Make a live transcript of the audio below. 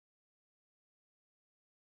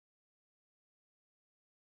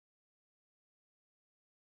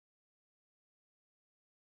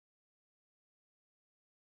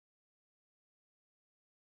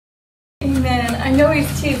I know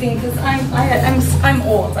he's teasing because I'm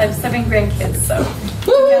old. I have 7 grandkids, so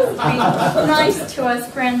he has to be nice to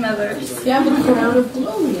us grandmothers. You have a crown of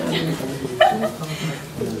glory on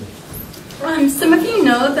you. Some of you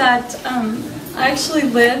know that I actually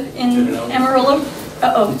live in Amarillo.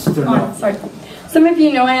 Sorry. Some of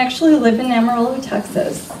you know I actually live in Amarillo,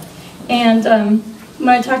 Texas. And when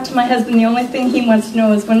I talk to my husband, the only thing he wants to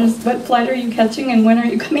know is what flight are you catching and when are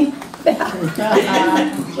you coming back?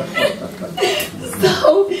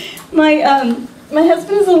 So my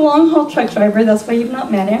husband is a long-haul truck driver. That's why you've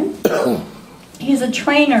not met him. He's a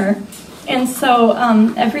trainer. And so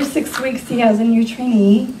every 6 weeks he has a new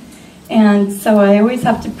trainee. And so I always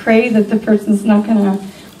have to pray that the person's not going to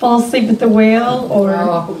fall asleep at the wheel. Or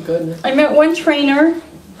oh, goodness. I met one trainer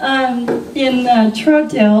in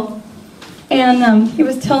Troutdale, and he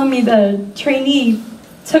was telling me the trainee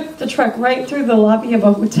took the truck right through the lobby of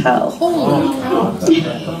a hotel. Holy cow.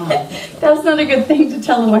 That's not a good thing to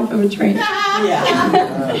tell the wife of a trainer.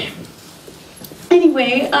 Yeah.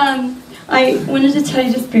 Anyway, I wanted to tell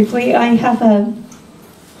you just briefly, I have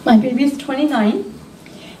my baby's 29.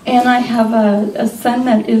 And I have a son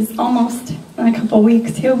that is almost, in a couple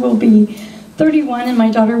weeks, he will be 31, and my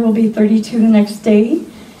daughter will be 32 the next day.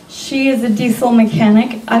 She is a diesel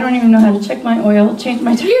mechanic. I don't even know how to check my oil, change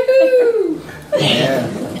my tire.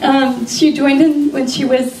 She joined in when she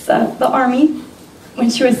was the Army, when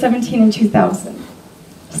she was 17 in 2000.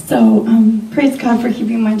 So praise God for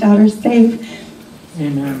keeping my daughter safe.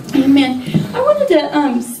 Amen. Amen. I wanted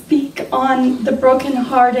to speak on the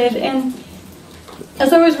brokenhearted, and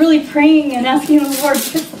as I was really praying and asking the Lord,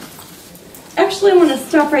 actually I want to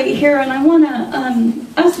stop right here and I want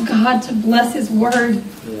to ask God to bless His Word.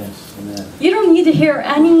 Yes, amen. You don't need to hear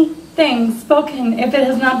anything spoken if it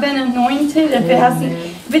has not been anointed,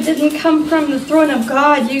 if it didn't come from the throne of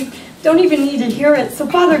God. You don't even need to hear it. So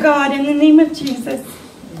Father God, in the name of Jesus,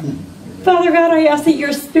 Father God, I ask that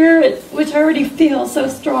your Spirit, which I already feel so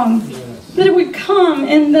strong, that it would come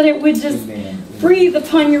and that it would just breathe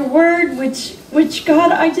upon your Word, which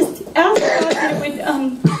God, I just ask God that it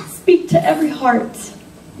would speak to every heart.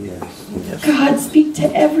 Yes. God, speak to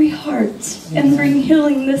every heart and bring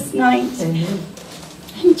healing this night. Amen.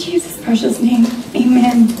 In Jesus' precious name,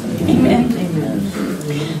 amen. Amen.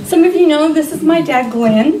 Amen. Some of you know this is my dad,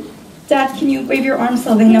 Glenn. Dad, can you wave your arm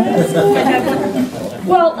so they know this is my dad, Glenn?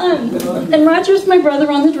 Well, and Roger's my brother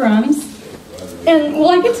on the drums. And,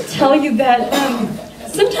 well, I get to tell you that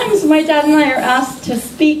sometimes my dad and I are asked to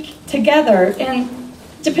speak together, and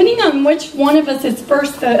depending on which one of us is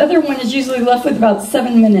first, the other one is usually left with about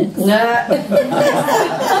 7 minutes.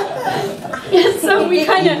 So we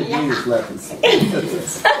kind of.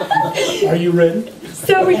 Are you ready?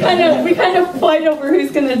 So we kind of fight over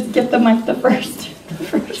who's going to get the mic the first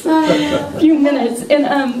few minutes, and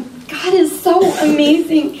God is so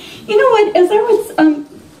amazing. You know what? As I was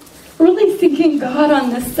really thinking God on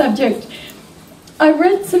this subject, I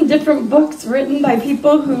read some different books written by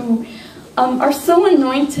people who are so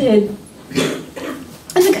anointed.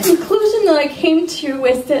 And the conclusion that I came to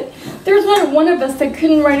is that there's not one of us that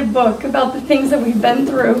couldn't write a book about the things that we've been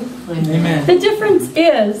through. Amen. The difference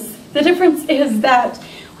is that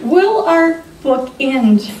will our book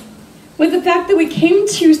end with the fact that we came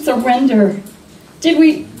to surrender?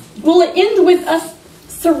 Will it end with us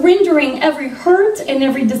surrendering every hurt and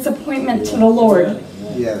every disappointment to the Lord?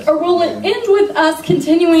 Yes. Or will it end with us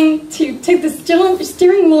continuing to take the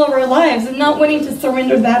steering wheel of our lives and not wanting to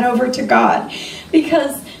surrender that over to God?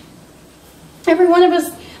 Because every one of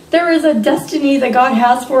us, there is a destiny that God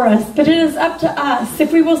has for us, but it is up to us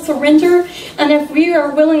if we will surrender and if we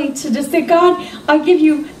are willing to just say, God, I give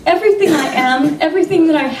you everything I am, everything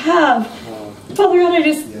that I have. Father God, I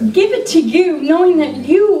just give it to you, knowing that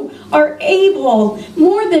you are able,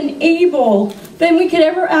 more than able, than we could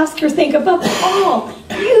ever ask or think. Above all,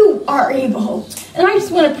 you are able. And I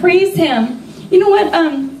just want to praise Him. You know what?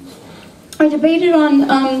 I debated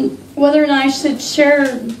on whether or not I should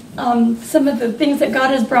share some of the things that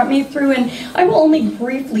God has brought me through, and I will only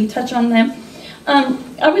briefly touch on them.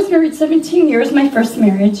 I was married 17 years, my first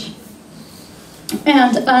marriage.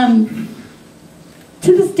 And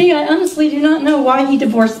to this day, I honestly do not know why he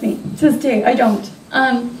divorced me. To this day, I don't.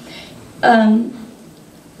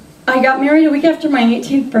 I got married a week after my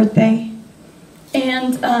 18th birthday,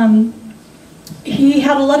 and he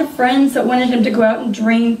had a lot of friends that wanted him to go out and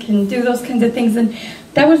drink and do those kinds of things, and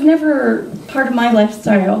that was never part of my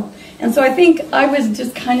lifestyle. And so I think I was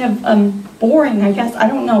just kind of boring, I guess. I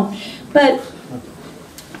don't know. But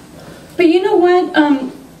you know what?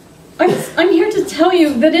 I'm here to tell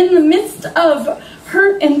you that in the midst of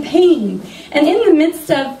hurt and pain. And in the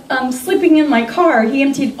midst of sleeping in my car, he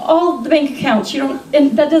emptied all the bank accounts.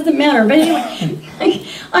 And that doesn't matter. But anyway,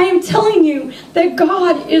 I am telling you that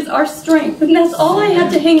God is our strength. And that's all I had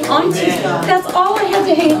to hang on to. That's all I had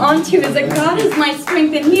to hang on to, is that God is my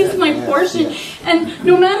strength and he is my portion. And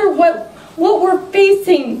no matter what we're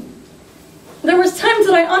facing, there was times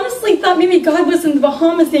that I honestly thought maybe God was in the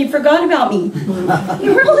Bahamas and he forgot about me.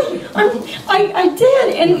 Really, I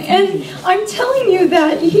did, and I'm telling you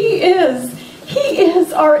that He is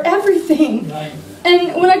our everything.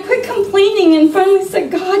 And when I quit complaining and finally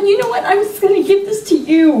said, God, you know what? I'm just going to give this to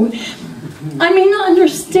you. I may not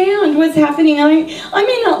understand what's happening. I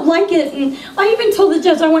may not like it. And I even told the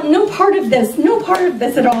judge, I want no part of this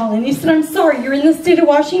at all. And he said, I'm sorry, you're in the state of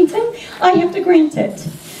Washington. I have to grant it.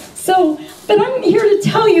 So, but I'm here to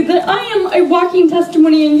tell you that I am a walking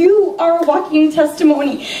testimony and you are a walking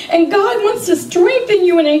testimony. And God wants to strengthen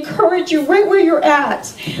you and encourage you right where you're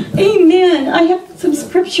at. Amen. I have some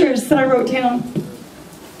scriptures that I wrote down.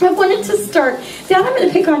 I wanted to start. Dad, I'm going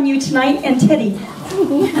to pick on you tonight and Teddy.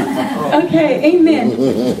 Okay, amen.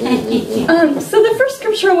 So the first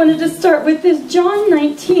scripture I wanted to start with is John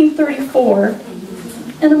 19:34.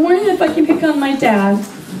 And I'm wondering if I can pick on my dad.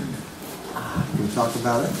 Can we talk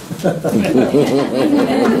about it?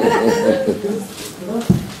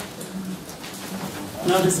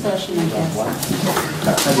 No discussion, I guess.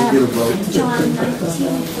 How do you get a vote? John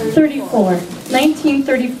 19:34.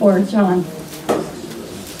 1934, John.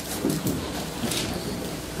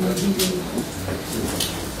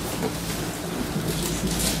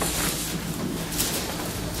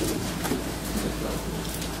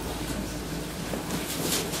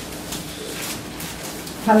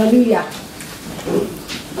 Hallelujah.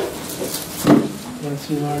 Bless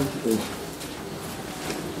you, Lord.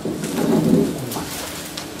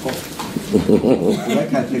 That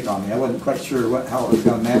kind of picked on me. I wasn't quite sure how it was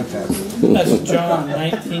going to manifest. That's John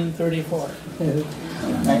 19:34.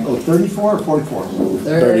 Oh, 34 or 44?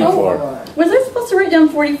 34. Oh, was I supposed to write down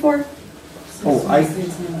 44? Oh,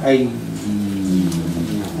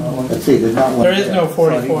 let's see, there's not one. There is no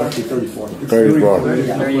 44. Let's see, 34. 34.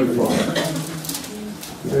 Yeah, 34.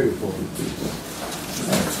 34.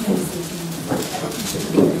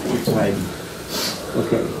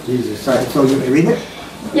 Okay, Jesus. Sorry, so you may read it?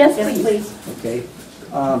 Yes, Yes, please. please. Okay.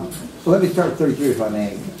 So let me start with 33 if I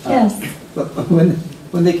may. Yes. But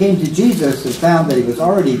when they came to Jesus and found that he was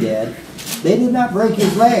already dead, they did not break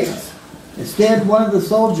his legs. Instead, one of the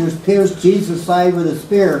soldiers pierced Jesus' side with a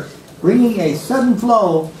spear, bringing a sudden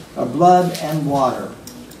flow of blood and water.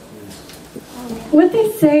 What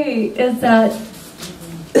they say is that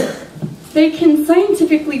they can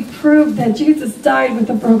scientifically prove that Jesus died with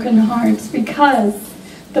a broken heart because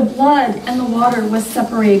the blood and the water was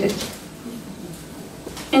separated.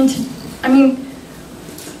 And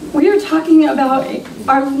we are talking about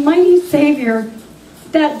our mighty Savior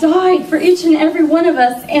that died for each and every one of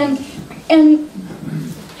us, and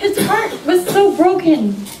his heart was so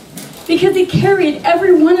broken because he carried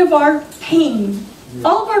every one of our pain.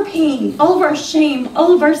 All of our pain, all of our shame,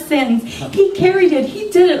 all of our sins. He carried it. He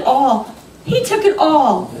did it all. He took it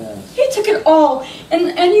all. He took it all.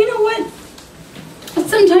 And you know what?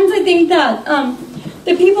 Sometimes I think that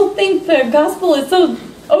the people think the gospel is so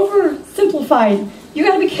oversimplified. You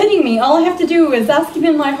gotta be kidding me. All I have to do is ask him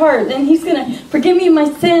in my heart and he's gonna forgive me my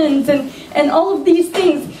sins and all of these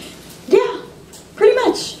things. Yeah, pretty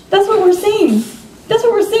much. That's what we're saying. That's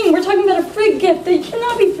what we're saying. We're talking about a free gift that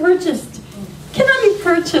cannot be purchased. Cannot be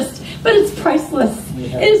purchased, but it's priceless.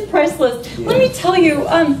 It is priceless. Let me tell you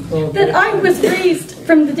that I was raised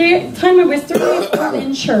from the time I was 3 years old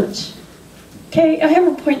in church. Okay, I have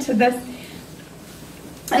a point to this.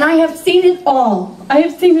 And I have seen it all. I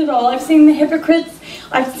have seen it all. I've seen the hypocrites.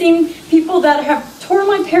 I've seen people that have torn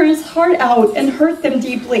my parents' heart out and hurt them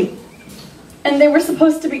deeply. And they were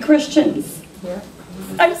supposed to be Christians.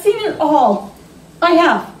 I've seen it all. I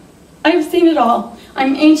have. I have seen it all.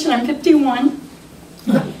 I'm ancient. I'm 51.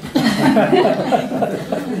 And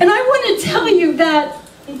I want to tell you that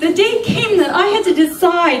the day came that I had to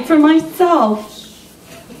decide for myself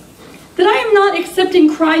that I am not accepting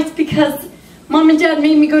Christ because Mom and Dad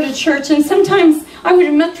made me go to church, and sometimes I would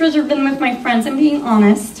have much rather been with my friends. I'm being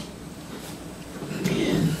honest.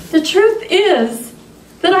 The truth is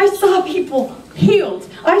that I saw people healed.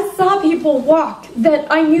 I saw people walk that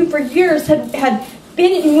I knew for years had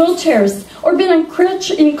been in wheelchairs or been in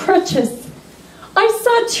crutches. I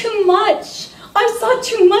saw too much. I saw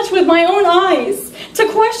too much with my own eyes to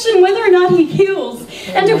question whether or not he heals,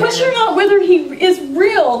 and to question not whether he is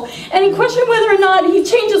real, and question whether or not he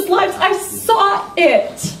changes lives. I saw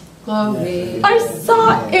it. Glory. I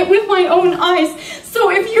saw it with my own eyes. So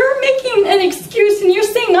if you're making an excuse and you're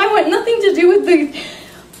saying, I want nothing to do with the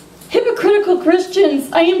hypocritical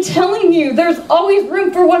Christians, I am telling you, there's always room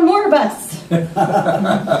for one more of us.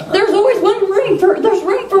 There's always room for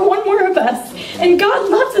one more of us. And God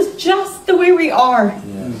loves us just the way we are.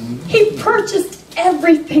 He purchased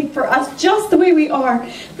everything for us just the way we are.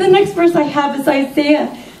 The next verse I have is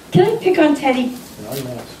Isaiah. Can I pick on Teddy?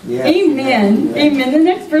 Yes. Amen. Amen. The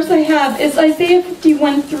next verse I have is Isaiah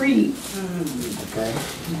 51:3. Okay.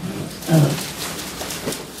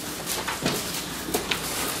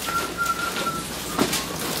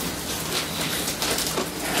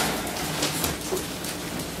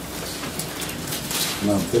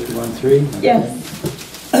 No, 51:3. Yes.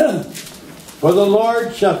 For the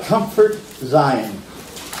Lord shall comfort Zion.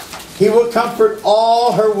 He will comfort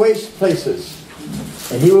all her waste places.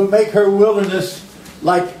 And He will make her wilderness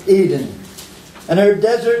like Eden, and her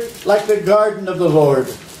desert like the garden of the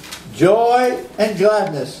Lord. Joy and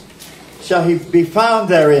gladness shall He be found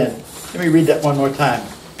therein. Let me read that one more time.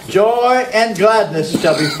 Joy and gladness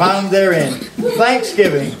shall be found therein.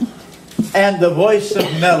 Thanksgiving and the voice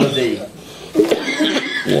of melody.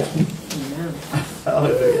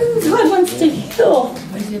 Hallelujah. God wants to heal.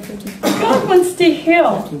 God wants to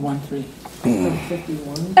heal. 51:3.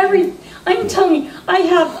 I'm telling you, I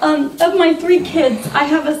have, of my 3 kids, I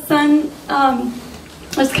have a son,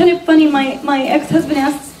 it's kind of funny, my ex-husband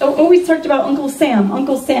always talked about Uncle Sam.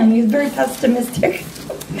 Uncle Sam, he's a very pessimistic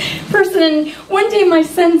person. And one day my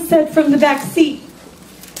son said from the back seat,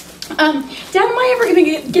 Dad, am I ever going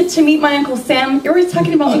to get to meet my Uncle Sam? You're always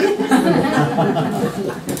talking about Uncle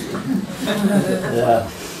Yeah.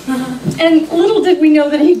 And little did we know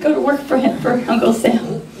that he'd go to work for Uncle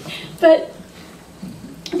Sam. But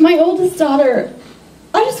my oldest daughter,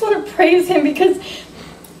 I just want to praise him because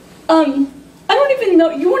I don't even know,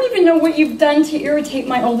 you won't even know what you've done to irritate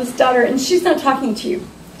my oldest daughter, and she's not talking to you.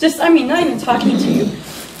 Not even talking to you.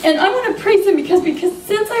 And I want to praise him because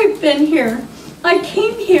since I've been here, I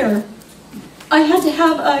came here, I had to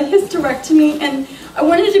have a hysterectomy, and I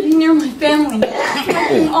wanted to be near my family. I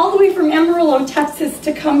came all the way from Amarillo, Texas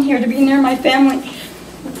to come here to be near my family.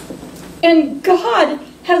 And God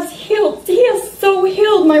has healed. He has so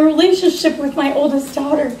healed my relationship with my oldest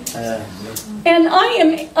daughter. And I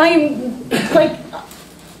am like,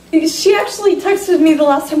 she actually texted me the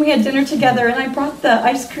last time we had dinner together, and I brought the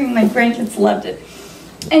ice cream. My grandkids loved it.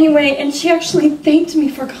 Anyway, and she actually thanked me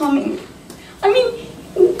for coming. I mean,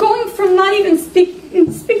 going from not even speaking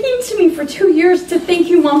to me for 2 years to thank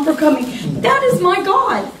you, Mom, for coming. That is my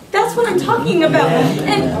God. That's what I'm talking about.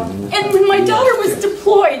 And when my daughter was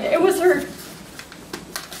deployed, it was her.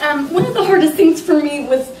 One of the hardest things for me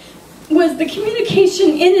was the communication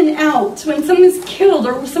in and out when someone's killed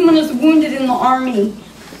or someone is wounded in the army.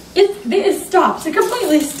 It stops. It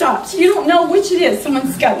completely stops. You don't know which it is.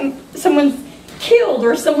 Someone's killed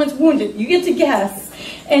or someone's wounded. You get to guess.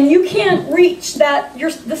 And you can't reach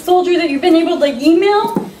the soldier that you've been able to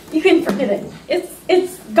email. You can forget it.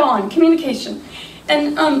 It's gone. Communication.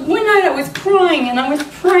 And one night I was crying and I was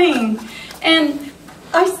praying, and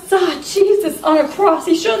I saw Jesus on a cross.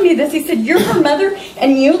 He showed me this. He said, "You're her mother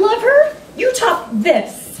and you love her? You top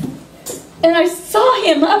this." And I saw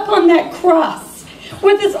him up on that cross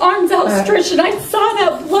with his arms outstretched, and I saw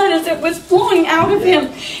that blood as it was flowing out of him.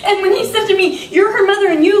 And when he said to me, "You're her mother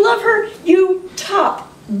and you love her, you top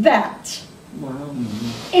that." Wow.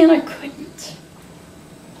 And I couldn't.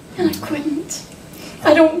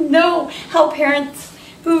 I don't know how parents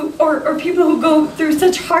or people who go through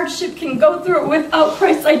such hardship can go through it without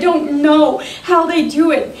Christ. I don't know how they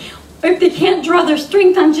do it. If they can't draw their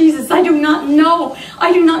strength on Jesus, I do not know.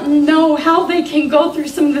 I do not know how they can go through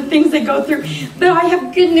some of the things they go through. But I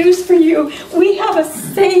have good news for you. We have a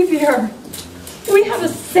Savior. We have a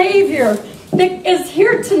Savior that is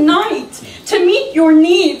here tonight to meet your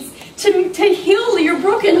needs, to heal your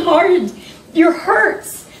broken heart, your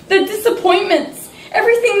hurts, the disappointments,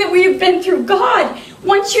 everything that we have been through. God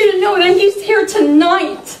wants you to know that He's here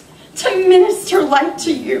tonight to minister life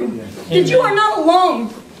to you. That you are not alone.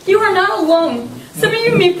 You are not alone. Some of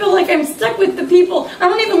you may feel like I'm stuck with the people. I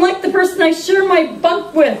don't even like the person I share my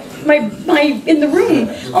bunk with, in the room.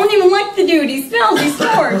 I don't even like the dude. He smells, he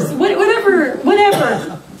snores, whatever.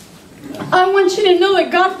 I want you to know that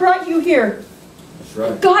God brought you here. That's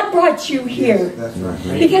right. God brought you here. That's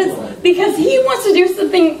right. Because He wants to do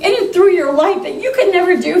something in and through your life that you could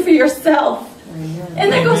never do for yourself.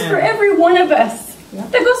 And that goes for every one of us.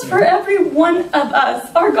 That goes for every one of us.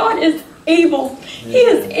 Our God is able. He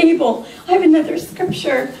is able. I have another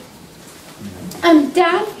scripture.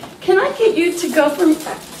 Dad, can I get you to go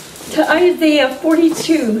to Isaiah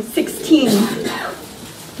 42:16?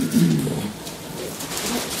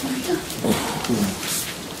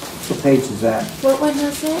 What page is that? What one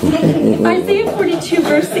was it? Isaiah 42,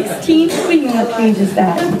 verse 16. Wait, what page is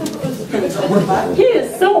that? He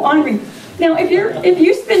is so ornery. Now, if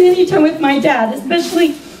you spend any time with my dad,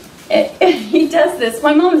 especially, he does this.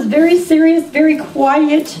 My mom is very serious, very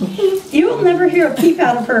quiet. You will never hear a peep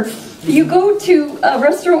out of her. You go to a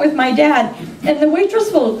restaurant with my dad, and the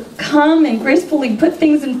waitress will come and gracefully put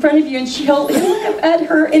things in front of you, and he'll look up at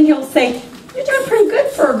her and he'll say, "You're doing pretty good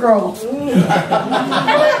for a girl." Sometimes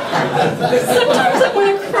I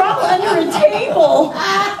want to crawl under a table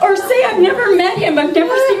or say I've never met him, I've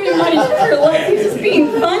never seen him in my entire life. He's just being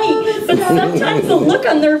funny. But sometimes the look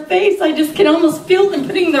on their face, I just can almost feel them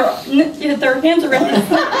putting their hands around his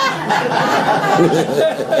neck.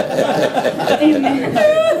 Amen.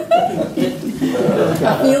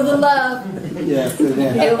 Feel the love. Yes, it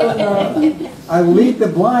is. I will lead the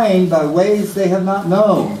blind by ways they have not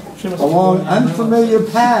known. Along unfamiliar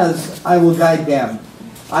paths I will guide them.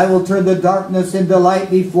 I will turn the darkness into light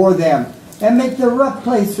before them and make the rough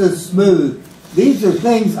places smooth. These are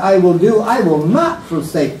things I will do. I will not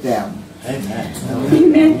forsake them. Amen.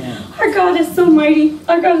 Amen. Our God is so mighty.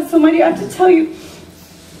 Our God is so mighty. I have to tell you,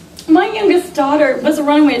 my youngest daughter was a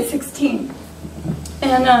runaway at 16.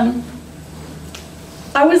 And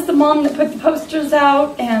I was the mom that put the posters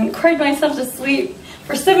out and cried myself to sleep.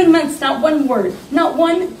 For 7 months, not one word. Not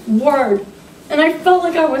one word. And I felt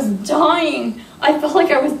like I was dying. I felt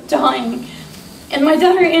like I was dying. And my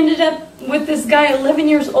daughter ended up with this guy 11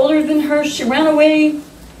 years older than her. She ran away.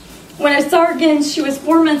 When I saw her again, she was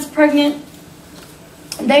 4 months pregnant.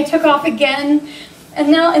 They took off again.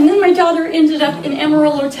 And then my daughter ended up in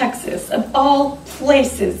Amarillo, Texas, of all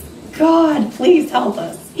places. God, please help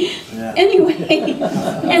us. Yeah. Anyway,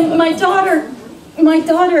 and my daughter,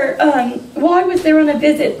 while I was there on a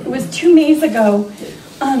visit, it was 2 Mays ago,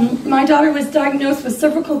 my daughter was diagnosed with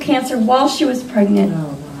cervical cancer while she was pregnant.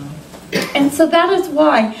 Oh, wow. And so that is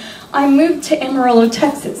why I moved to Amarillo,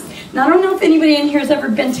 Texas. Now, I don't know if anybody in here has ever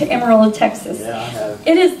been to Amarillo, Texas. Yeah, I have.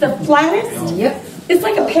 It is the flattest. Yep. It's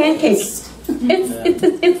like a pancake.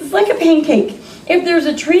 It's like a pancake. If there's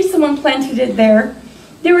a tree, someone planted it there.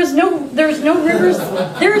 There's no rivers,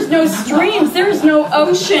 there is no streams, there is no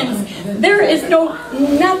oceans, there is no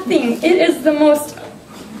nothing. It is the most,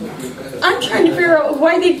 I'm trying to figure out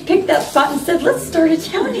why they picked that spot and said, let's start a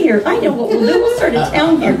town here. I know what we'll do, we'll start a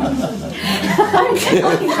town here. I'm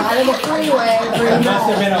telling you. Out of the freeway. There must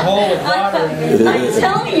have been a hole with water in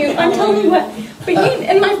it. I'm telling you what. But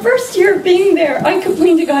in my first year of being there, I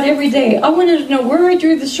complained to God every day. I wanted to know where I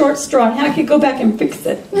drew the short straw and how I could go back and fix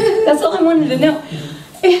it. That's all I wanted to know.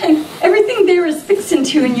 And everything there is fixing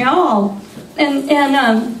to and y'all. And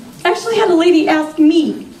actually had a lady ask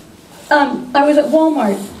me. I was at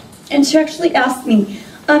Walmart, and she actually asked me,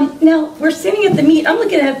 now we're sitting at the meat, I'm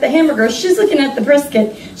looking at the hamburger, she's looking at the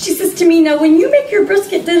brisket. She says to me, now when you make your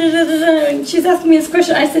brisket, and she's asking me this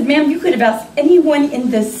question, I said, ma'am, you could have asked anyone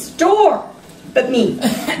in this store but me.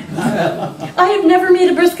 I have never made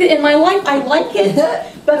a brisket in my life. I like it,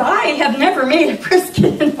 but I have never made a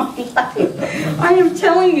brisket in my life. I am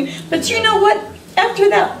telling you. But you know what? After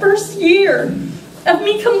that first year of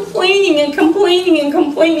me complaining and complaining and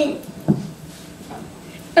complaining,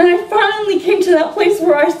 and I finally came to that place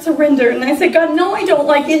where I surrendered. And I said, God, no, I don't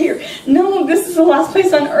like it here. No, this is the last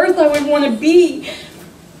place on earth I would want to be.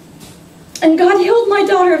 And God healed my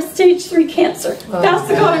daughter of stage 3 cancer. That's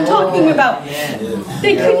the God I'm talking about.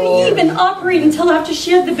 They couldn't even operate until after she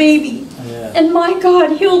had the baby. And my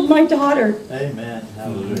God healed my daughter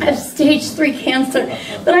of stage 3 cancer.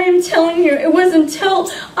 But I am telling you, it was until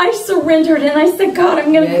I surrendered and I said, God,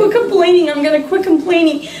 I'm going to quit complaining. I'm going to quit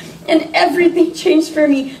complaining. And everything changed for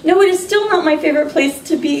me. No, it is still not my favorite place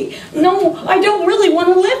to be. No, I don't really want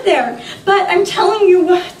to live there. But I'm telling you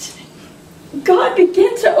what. God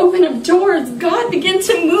began to open up doors. God began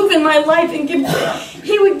to move in my life and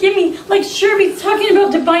He would give me, like Sherby's talking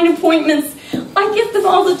about divine appointments. I get them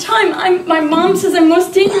all the time. My mom says I'm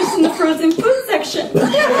most dangerous in the frozen food section.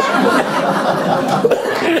 Because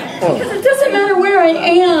it doesn't matter where I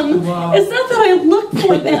am. It's not that I look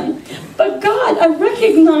for them. But God, I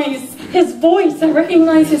recognize His voice. I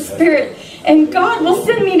recognize His Spirit. And God will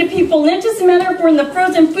send me to people. And it doesn't matter if we're in the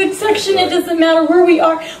frozen food section. It doesn't matter where we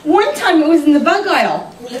are. One time it was in the bug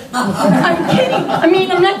aisle. I'm kidding. I mean,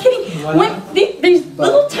 I'm not kidding. These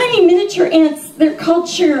little tiny miniature ants. They're called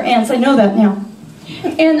sugar ants. I know that now.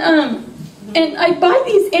 And I buy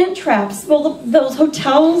these ant traps. Well, those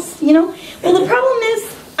hotels, you know. Well, the problem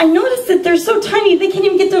is, I noticed that they're so tiny they can't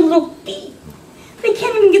even get their little feet. They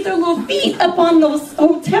can't even get their little feet up on those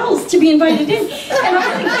hotels to be invited in. And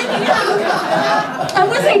I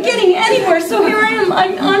wasn't getting anywhere. So here I am.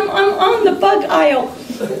 I'm on the bug aisle.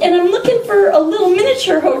 And I'm looking for a little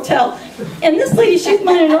miniature hotel. And this lady, she's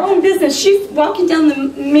minding her own business. She's walking down the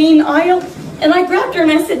main aisle. And I grabbed her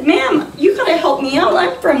and I said, ma'am, you gotta help me out.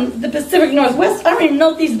 I'm from the Pacific Northwest. I don't even know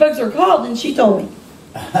what these bugs are called. And she told me.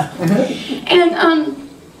 And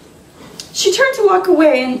she turned to walk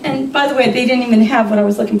away. And by the way, they didn't even have what I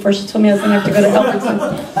was looking for. She told me I was gonna have to go to Elkins.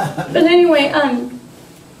 But anyway, and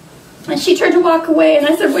she turned to walk away. And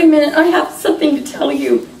I said, wait a minute, I have something to tell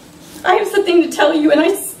you. I have something to tell you. And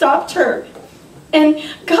I stopped her. And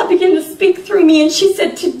God began to speak through me, and she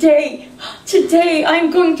said, today,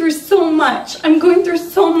 I'm going through so much. I'm going through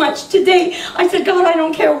so much today. I said, God, I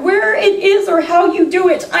don't care where it is or how you do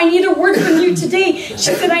it. I need a word from you today. She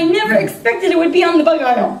said, I never expected it would be on the bug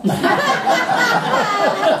aisle.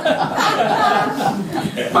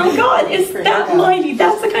 My God is that mighty.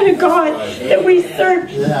 That's the kind of God that we serve.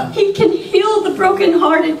 He can heal the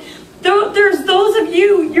brokenhearted. There's those of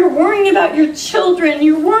you, you're worrying about your children,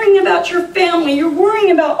 you're worrying about your family, you're worrying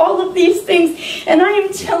about all of these things, and I am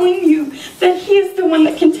telling you that He is the one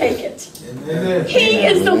that can take it. Amen. He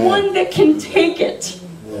is the one that can take it.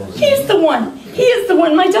 He's the one. He is the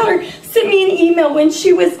one. My daughter sent me an email when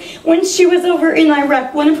she was over in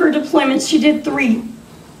Iraq. One of her deployments, she did 3.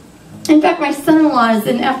 In fact, my son-in-law is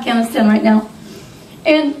in Afghanistan right now,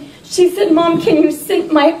 and she said, Mom, can you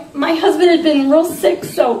send, my husband had been real sick,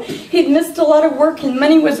 so he'd missed a lot of work and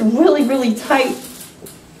money was really, really tight.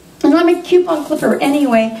 And I'm a coupon clipper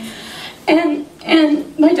anyway. And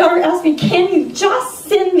my daughter asked me, can you just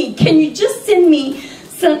send me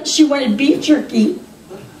some, she wanted beef jerky.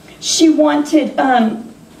 She wanted, now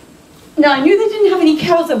I knew they didn't have any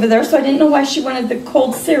cows over there, so I didn't know why she wanted the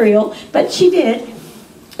cold cereal, but she did.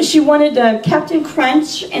 She wanted Captain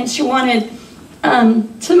Crunch, and she wanted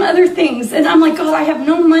some other things, and I'm like, God, I have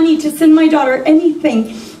no money to send my daughter anything.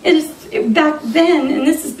 It is back then, and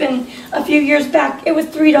this has been a few years back, it was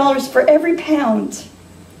 $3 for every pound,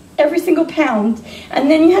 every single pound, and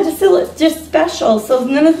then you had to sell it just special, so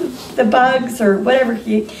none of the bugs or whatever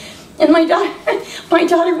and my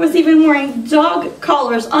daughter was even wearing dog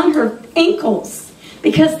collars on her ankles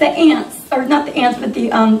because the ants, or not the ants, but they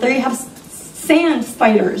have sand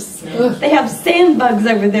spiders. They have sand bugs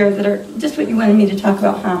over there that are just what you wanted me to talk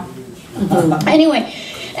about, huh? Anyway,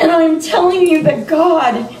 and I'm telling you that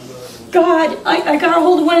God, I got a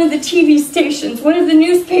hold of one of the TV stations, one of the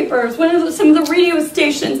newspapers, some of the radio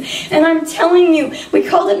stations, and I'm telling you, we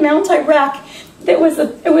called it Mount Iraq. It was a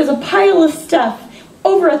pile of stuff.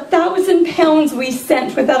 Over 1,000 pounds we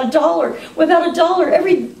sent without a dollar. Without a dollar.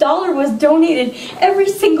 Every dollar was donated. Every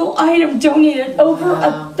single item donated. Over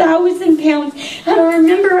 1,000 pounds. And I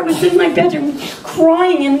remember I was in my bedroom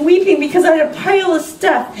crying and weeping because I had a pile of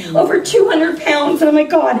stuff. Over 200 pounds. And I'm like,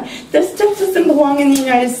 God, this stuff doesn't belong in the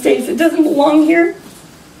United States. It doesn't belong here.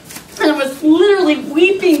 And I was literally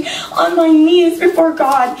weeping on my knees before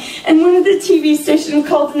God. And one of the TV stations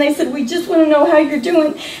called and they said, we just want to know how you're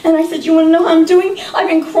doing. And I said, you want to know how I'm doing? I've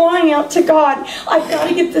been crying out to God. I've got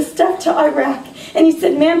to get this stuff to Iraq. And he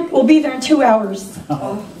said, ma'am, we'll be there in 2 hours.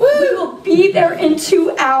 We will be there in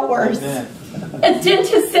 2 hours. Amen. A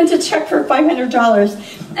dentist sent a check for $500.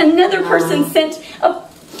 Another person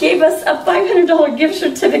gave us a $500 gift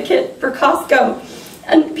certificate for Costco.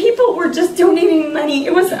 And people were just donating money.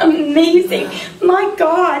 It was amazing. My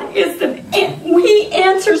God He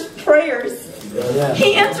answers prayers.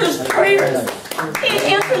 He answers prayers. He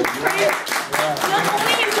answers prayers. Not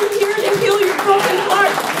only is He here to heal your broken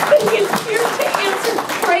heart, but He is here to answer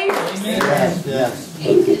prayers. Yes.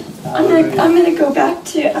 I'm gonna go back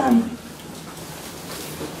to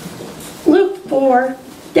Luke 4.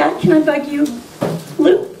 Dad, can I bug you?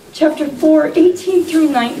 Luke chapter 4, 18 through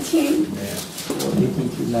 19. 18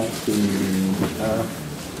 through 19.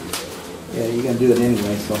 Yeah, you're going to do it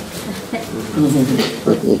anyway, so.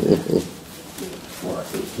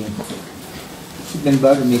 4:18. She's been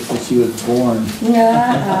bugging me since she was born.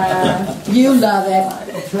 You love it.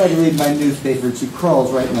 I try to read my newspaper and she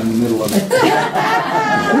crawls right in the middle of it.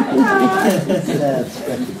 Sad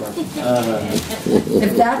spectacle.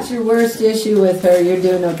 If that's your worst issue with her, you're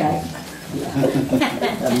doing okay.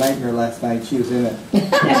 That nightmare last night, she was in it.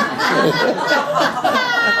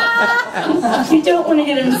 You don't want to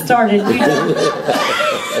get him started, do you?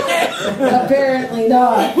 Apparently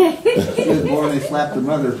not. She was born, they slapped her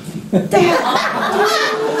mother. You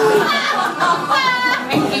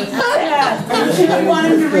want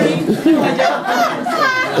him to read?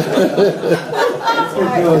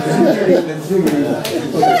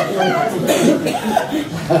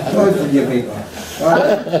 Lord, forgive me.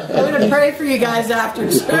 I'm going to pray for you guys after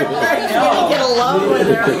church. You're going to get alone with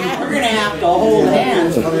her. We're going to have to hold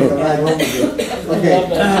hands. Okay,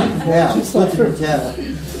 now, listen to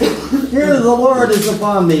 10. Here the Lord is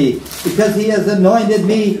upon me, because he has anointed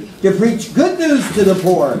me to preach good news to the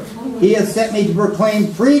poor. He has sent me to proclaim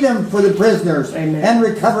freedom for the prisoners and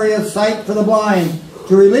recovery of sight for the blind,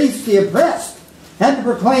 to release the oppressed, and to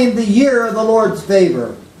proclaim the year of the Lord's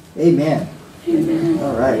favor. Amen. Amen.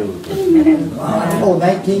 All right. Amen. Oh,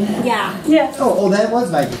 19? Yeah. Yes. Oh, that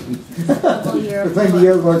was 19. Proclaim the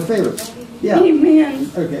year of the Lord's favor. Yeah. Amen.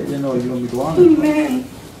 Okay, you know, you want me to go on? Amen.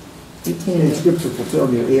 Okay, Scripture fulfilled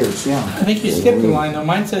in your ears, yeah. I think you skipped a line though.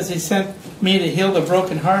 Mine says he sent me to heal the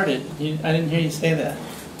brokenhearted. I didn't hear you say that.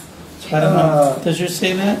 So I don't know. Does yours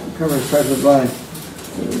say that? Cover the sight of the blind.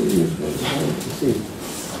 Let's see.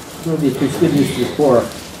 Will be preach good news to the poor.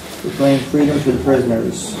 Proclaim freedom to the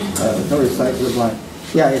prisoners. Cover the sight for the blind.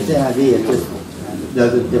 Yeah, it's NIV. It just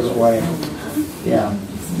does it a different way. Yeah.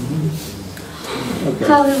 Okay.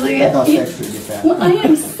 Hallelujah. I thought Dexter did that. Well, I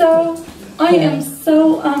am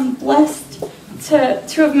so blessed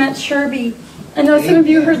to have met Sherby. I know some of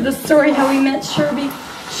you heard the story how we met Sherby.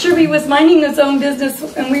 Sherby was minding his own business,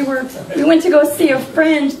 and we went to go see a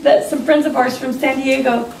friend, some friends of ours from San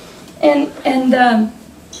Diego, and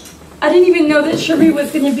I didn't even know that Sherby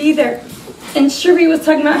was going to be there. And Sherby was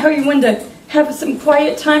talking about how he wanted to have some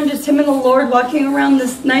quiet time, just him and the Lord walking around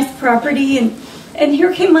this nice property, and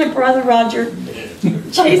here came my brother Roger,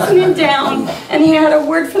 chasing him down, and he had a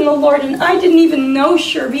word from the Lord, and I didn't even know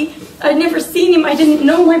Sherby. I'd never seen him. I didn't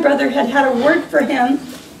know my brother had a word for him,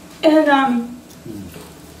 and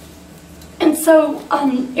so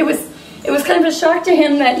it was kind of a shock to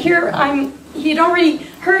him that he'd already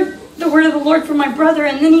heard the word of the Lord from my brother,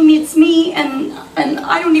 and then he meets me, and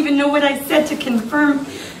I don't even know what I said to confirm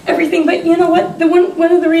everything. But you know what?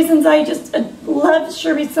 One of the reasons I just love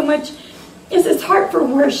Sherby so much is his heart for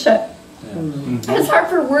worship. His heart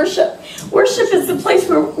for worship. Worship is the place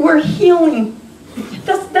where we're healing.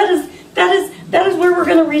 That is where we're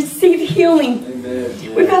going to receive healing. Amen.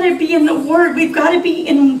 We've got to be in the Word. We've got to be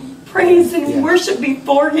in praise and worship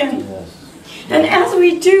before Him. And as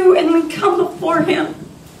we do, and we come before Him,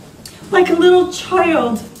 like a little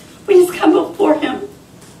child, we just come before Him,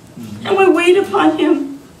 and we wait upon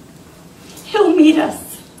Him. He'll meet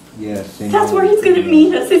us. Yes. That's where He's going to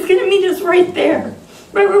meet us. He's going to meet us right there,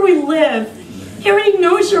 right where we live. He already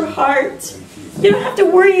knows your heart. You don't have to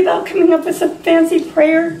worry about coming up with some fancy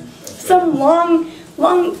prayer, some long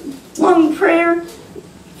prayer.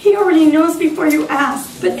 He already knows before you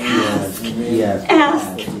ask. But ask. Yes.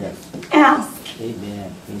 Ask. Yes. Ask.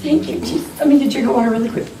 Amen. Thank you, Jesus. Let me get your water really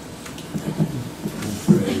quick.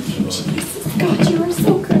 Thank you, Jesus. God, you are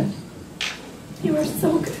so good. You are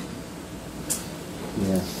so good.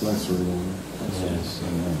 Yes, bless you, Lord. Yes,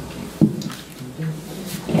 amen.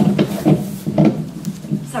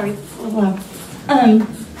 Sorry, it's a little loud.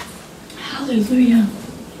 Hallelujah.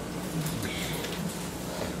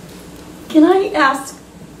 Can I ask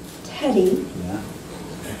Teddy? Yeah.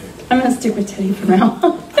 I'm going to stick with Teddy for now.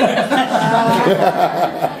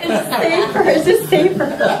 Is it safer?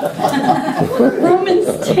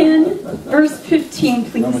 Romans 10, verse 15,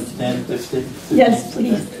 please. Romans 10, 15. Yes,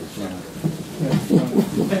 please.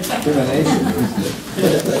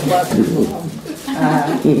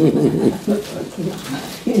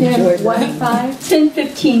 What, 5?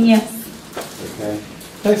 10:15, yes. Okay.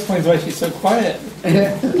 That explains why she's so quiet. You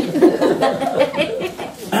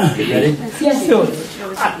ready? Yes.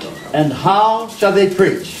 And how shall they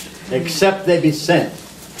preach, except they be sent?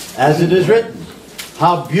 As it is written,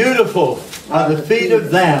 how beautiful are the feet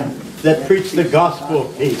of them that preach the gospel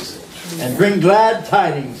of peace, and bring glad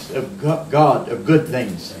tidings of God, of good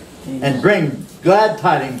things. And bring glad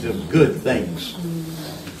tidings of good things.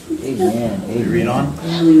 Amen. You read on?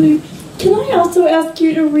 Hallelujah. Can I also ask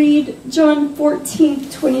you to read John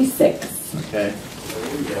 14:26? Okay.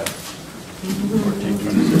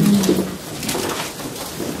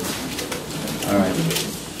 14:26. All right.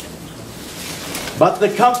 But the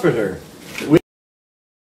Comforter, which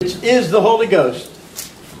is the Holy Ghost,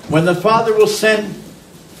 whom the Father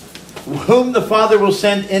will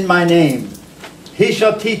send in my name, He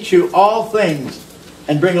shall teach you all things,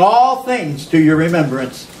 and bring all things to your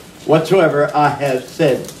remembrance, whatsoever I have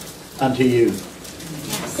said unto you.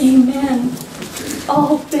 Amen.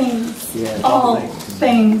 All things. Yes. All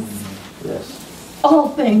things. Yes. All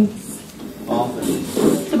things. All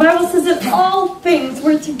things. The Bible says that all things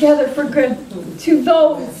work together for good to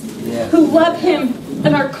those who love Him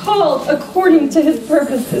and are called according to His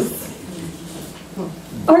purposes.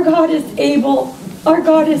 Our God is able. Our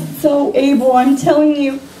God is so able. I'm telling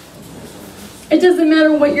you. It doesn't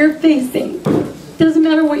matter what you're facing. It doesn't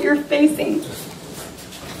matter what you're facing.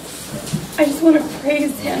 I just want to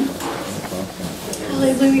praise Him.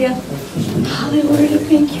 Hallelujah. Hallelujah.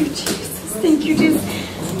 Thank you, Jesus. Thank you, Jesus.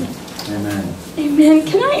 Amen. Amen.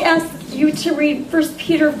 Can I ask you to read 1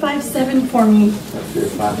 Peter 5:7 for me? 1 Peter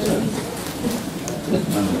 5:7.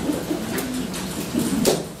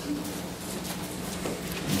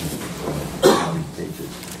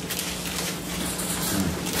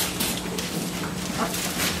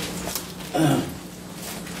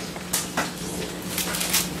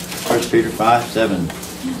 1 Peter 5:7.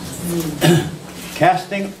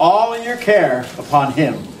 Casting all your care upon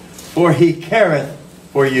Him, for He careth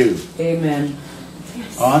for you. Amen.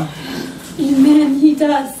 On? Amen. He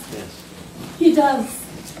does. Yes. He does.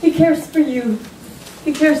 He cares for you.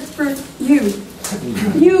 He cares for you.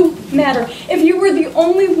 You matter. If you were the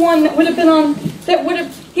only one that would have been on,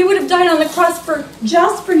 He would have died on the cross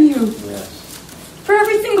just for you. Yes. For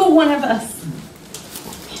every single one of us.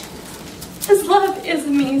 His love is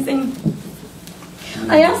amazing.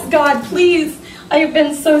 I asked God, please, I have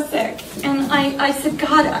been so sick. And I said,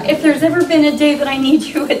 God, if there's ever been a day that I need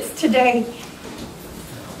you, it's today.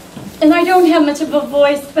 And I don't have much of a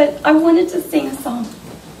voice, but I wanted to sing a song.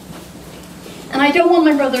 And I don't want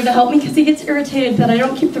my brother to help me because he gets irritated that I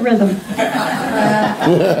don't keep the rhythm.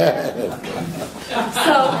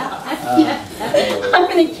 So, I'm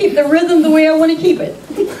going to keep the rhythm the way I want to keep it.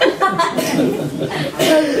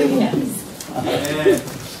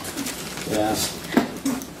 Yeah.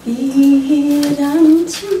 Be it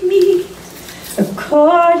unto me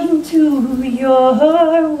according to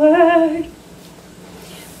your word.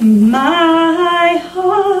 My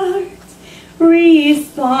heart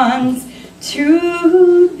responds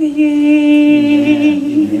to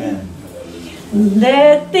thee. Amen.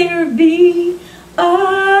 Let there be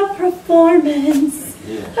a performance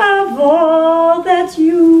of all that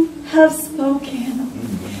you have spoken.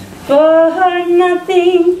 For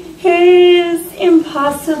nothing is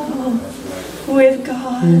impossible with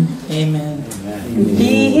God. Amen.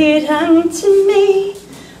 Be it unto me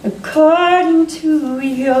according to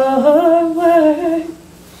your word.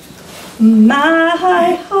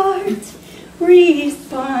 My heart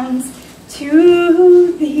responds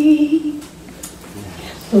to thee.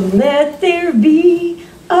 Let there be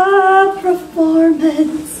a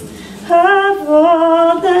performance of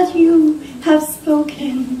all that you have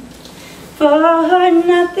spoken. For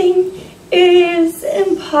nothing is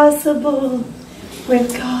impossible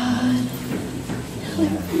with God.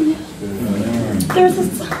 Hallelujah. There's a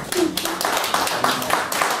song.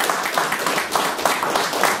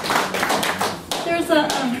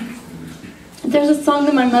 There's a song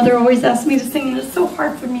that my mother always asks me to sing, and it's so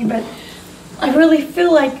hard for me, but I really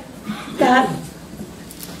feel like that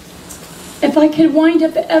if I could wind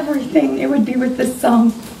up everything, it would be with this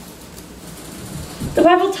song. The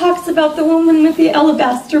Bible talks about the woman with the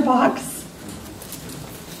alabaster box.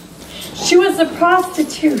 She was a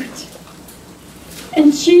prostitute.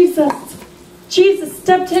 And Jesus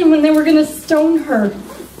stepped in when they were going to stone her.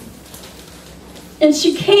 And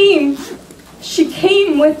she came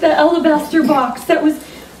with the alabaster box. It was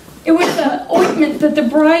the ointment that the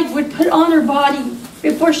bride would put on her body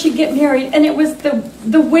before she'd get married. And it was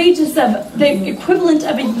the wages of, the equivalent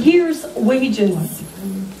of a year's wages.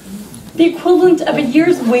 The equivalent of a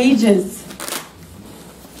year's wages.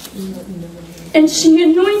 And she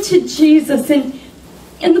anointed Jesus, and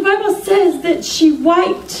the Bible says that she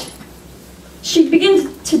wiped. She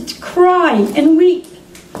began to cry and weep,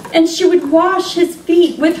 and she would wash his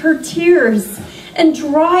feet with her tears and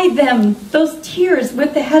dry them, those tears,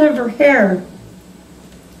 with the head of her hair.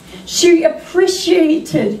 She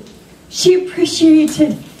appreciated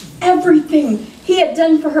everything he had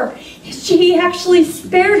done for her. He actually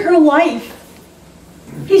spared her life.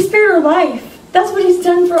 He spared her life. That's what he's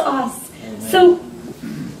done for us. Amen. So,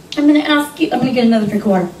 I'm going to ask you, I'm going to get another drink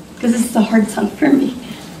of water, because this is a hard song for me.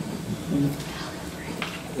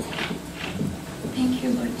 Thank you,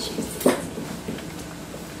 Lord Jesus.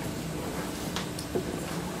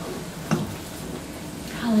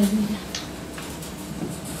 Hallelujah.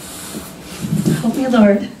 Help me,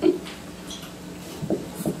 Lord.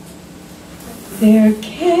 There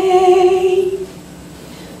came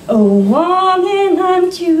a woman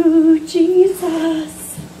unto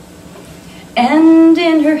Jesus, and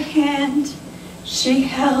in her hand she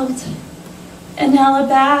held an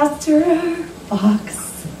alabaster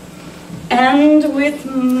box, and with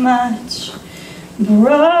much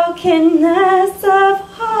brokenness of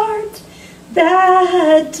heart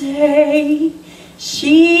that day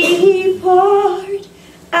she poured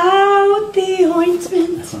out the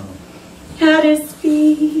ointment at his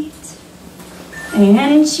feet.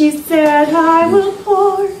 And she said, I will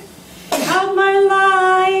pour out my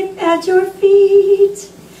life at your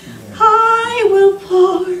feet. I will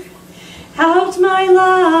pour out my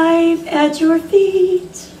life at your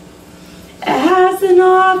feet as an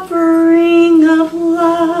offering of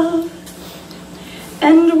love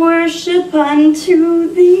and worship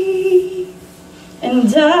unto thee.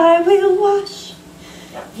 And I will wash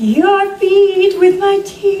your feet with my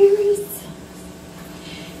tears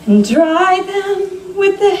and dry them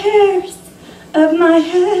with the hairs of my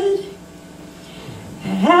head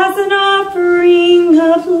as an offering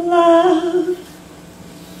of love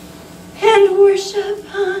and worship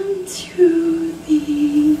unto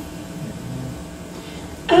thee.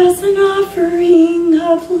 As an offering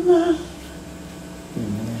of love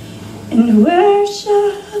and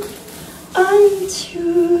worship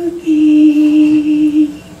unto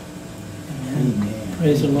thee. Amen.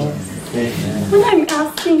 Praise the Lord. Amen. When I'm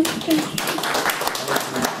asking,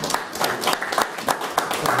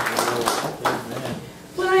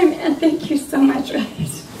 thank you so much,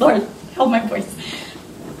 Lord, hold my voice.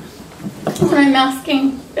 When I'm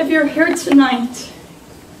asking, if you're here tonight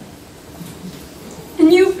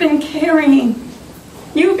and you've been carrying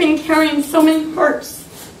so many hurts.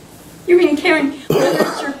 You've been carrying, whether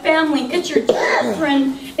it's your family, it's your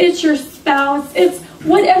children, it's your spouse, it's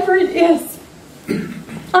whatever it is.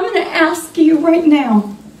 I'm going to ask you right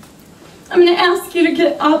now. I'm going to ask you to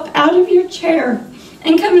get up out of your chair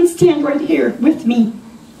and come and stand right here with me.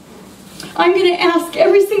 I'm going to ask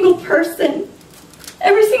every single person,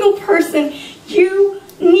 you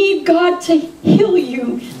need God to heal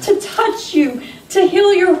you, to touch you, to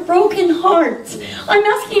heal your broken heart. I'm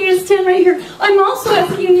asking you to stand right here. I'm also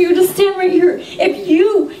asking you to stand right here. If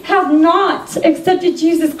you have not accepted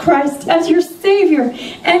Jesus Christ as your Savior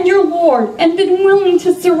and your Lord and been willing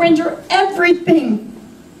to surrender everything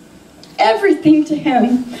to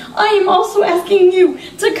Him, I am also asking you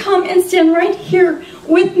to come and stand right here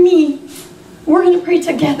with me. We're going to pray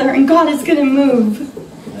together and God is going to move.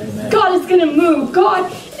 Amen. God is going to move.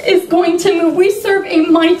 God is going to move. We serve a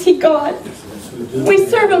mighty God. We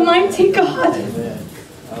serve a mighty God.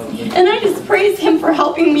 And I just praise Him for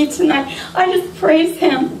helping me tonight. I just praise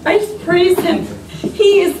Him. I just praise Him.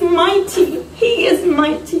 He is mighty. He is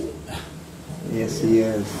mighty. Yes, He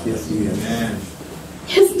is. Yes, He is.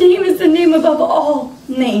 His name is the name above all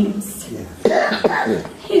names. Yeah.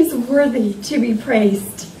 He is worthy to be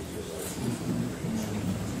praised.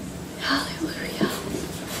 Hallelujah.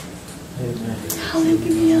 Amen.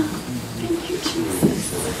 Hallelujah. Thank you, Jesus.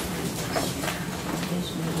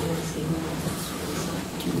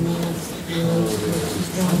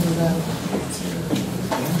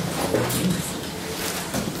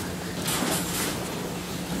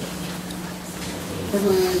 I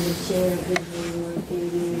wanted to share a good one with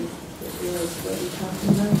you.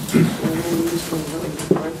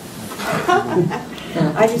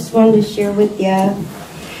 I just wanted to share with you.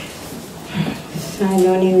 I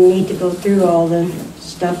don't even need to go through all the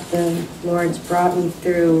stuff the Lord's brought me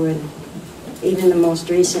through, and even the most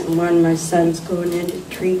recent one, my son's going into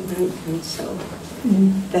treatment, and so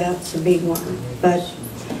that's a big one. But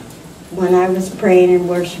when I was praying and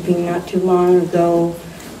worshiping not too long ago,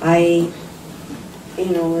 I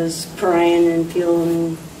was crying and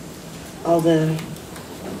feeling all the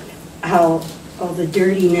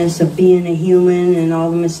dirtiness of being a human and all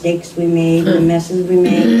the mistakes we made, the messes we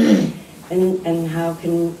made, and how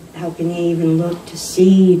can you even look to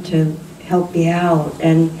see to help you out?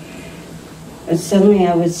 And suddenly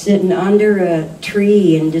I was sitting under a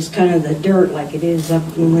tree and just kind of the dirt like it is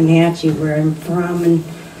up in Wenatchee where I'm from, and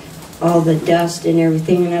all the dust and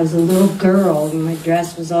everything, and I was a little girl and my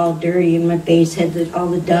dress was all dirty and my face had all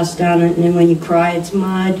the dust on it, and then when you cry it's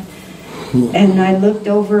mud. And I looked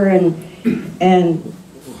over and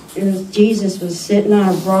Jesus was sitting on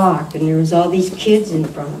a rock, and there was all these kids in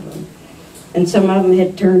front of him, and some of them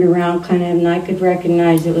had turned around kind of, and I could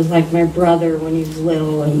recognize it was like my brother when he was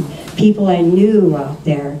little and people I knew out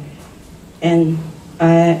there. And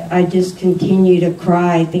I just continued to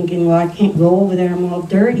cry, thinking, well, I can't go over there, I'm all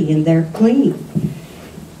dirty, and they're clean.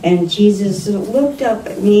 And Jesus looked up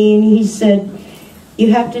at me and He said,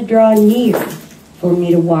 you have to draw near for me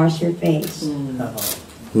to wash your face.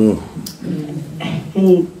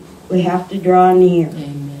 And we have to draw near.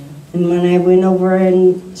 And when I went over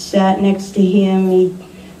and sat next to Him, He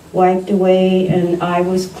wiped away, and I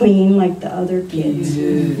was clean like the other kids.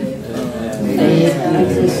 Amen.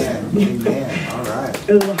 All right.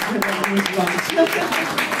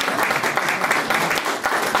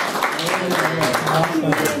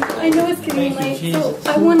 I know it's getting late, so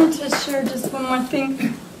I wanted to share just one more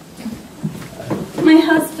thing. My my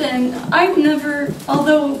husband,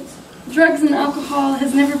 although drugs and alcohol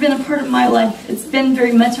has never been a part of my life, it's been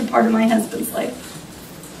very much a part of my husband's life.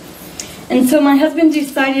 And so my husband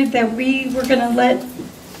decided that we were going to let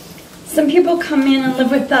some people come in and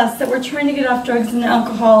live with us that were trying to get off drugs and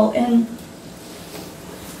alcohol. And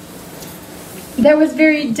that was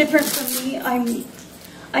very different for me.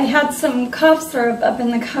 I had some cough syrup up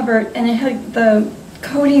in the cupboard, and it had the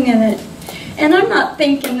codeine in it. And I'm not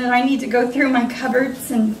thinking that I need to go through my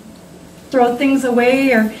cupboards and throw things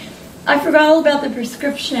away, or I forgot all about the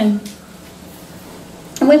prescription.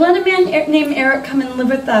 And we let a man named Eric come and live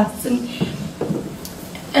with us.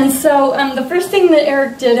 And so the first thing that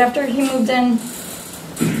Eric did after he moved in,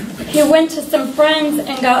 he went to some friends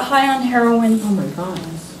and got high on heroin. Oh my gosh.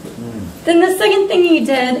 Then the second thing he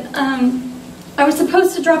did, I was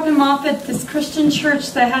supposed to drop him off at this Christian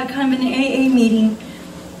church that had kind of an AA meeting.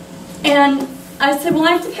 And I said, well,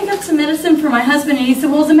 I have to pick up some medicine for my husband. And he said,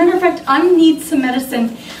 well, as a matter of fact, I need some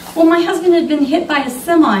medicine. Well, my husband had been hit by a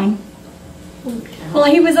semi. Well,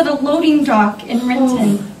 he was at a loading dock in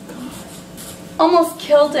Renton. Almost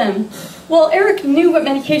killed him. Well, Eric knew what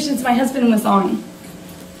medications my husband was on.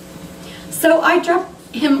 So I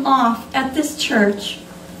dropped him off at this church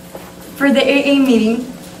for the AA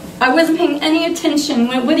meeting. I wasn't paying any attention.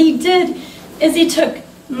 What he did is he took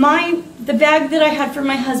the bag that I had for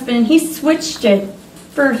my husband, and he switched it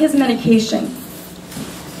for his medication.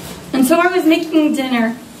 And so I was making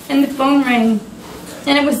dinner, and the phone rang,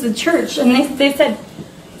 and it was the church, and they said,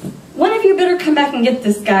 one of you better come back and get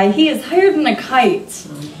this guy. He is higher than a kite.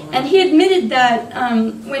 And he admitted that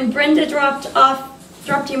when Brenda dropped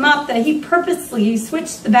him off, that he purposely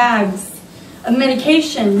switched the bags of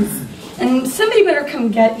medications, and somebody better come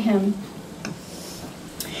get him.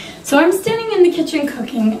 So I'm standing in the kitchen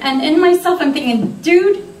cooking, and in myself I'm thinking,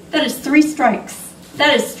 dude, that is 3 strikes.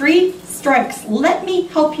 That is 3 strikes. Let me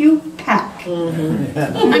help you pack.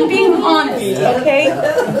 I'm being honest, okay?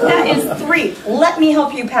 That is 3. Let me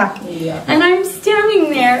help you pack. And I'm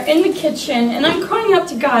standing there in the kitchen, and I'm crying out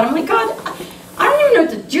to God. I'm like, God, I don't even know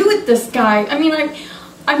what to do with this guy. I mean,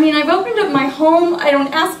 I've opened up my home. I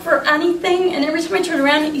don't ask for anything, and every time I turn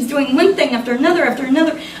around, he's doing one thing after another after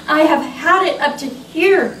another. I have had it up to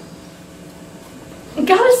here.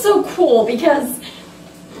 God is so cool because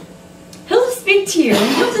He'll just speak to you,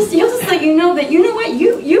 and He'll just let you know that, you know what,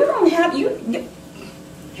 you don't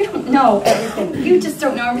know everything. You just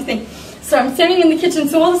don't know everything. So I'm standing in the kitchen,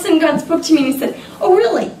 so all of a sudden God spoke to me and He said, oh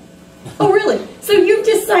really? Oh really? So you've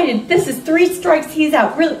decided this is 3 strikes, he's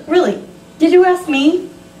out. Really? Did you ask me?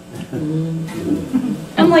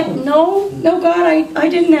 I'm like, no God, I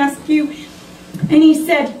didn't ask you. And He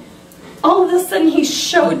said, all of a sudden He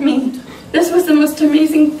showed me, this was the most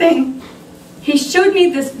amazing thing. He showed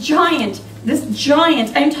me this giant,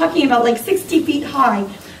 I'm talking about like 60 feet high,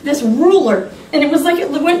 this ruler. And it was like it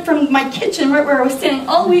went from my kitchen right where I was standing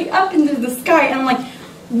all the way up into the sky. And I'm like,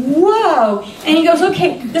 whoa. And He goes,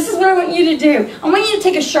 okay, this is what I want you to do. I want you to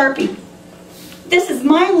take a Sharpie. This is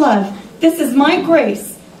my love. This is my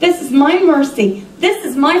grace. This is my mercy. This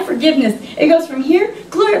is my forgiveness. It goes from here,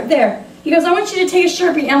 clear up there. He goes, I want you to take a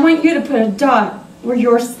Sharpie and I want you to put a dot where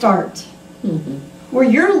yours start. Where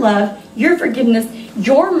your love, your forgiveness,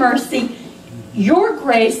 your mercy, your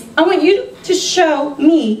grace, I want you to show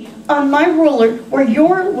me on my ruler where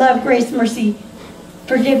your love, grace, mercy,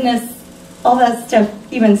 forgiveness, all that stuff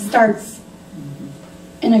even starts.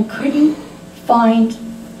 And I couldn't find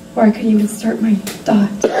where I could even start my dot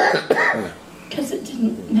because it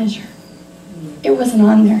didn't measure. It wasn't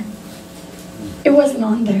on there. It wasn't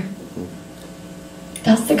on there.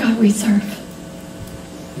 That's the God we serve.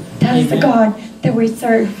 That is the God that we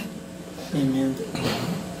serve. Amen.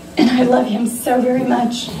 And I love Him so very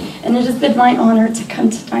much. And it has been my honor to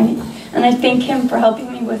come tonight. And I thank Him for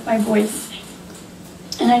helping me with my voice.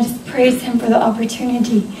 And I just praise Him for the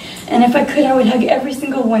opportunity. And if I could, I would hug every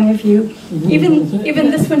single one of you. Even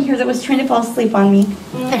this one here that was trying to fall asleep on me.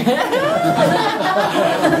 Oh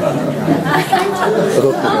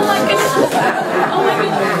my goodness. Oh my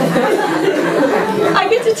goodness. I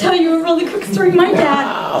get to tell you a really quick story. My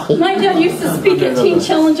dad used to speak at Teen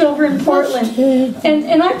Challenge over in Portland.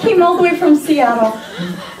 And I came all the way from Seattle.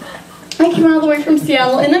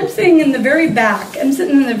 And I'm sitting in the very back. I'm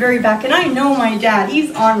sitting in the very back, and I know my dad.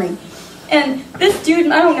 He's ornery. And this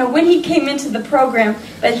dude, I don't know when he came into the program,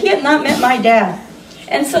 but he had not met my dad.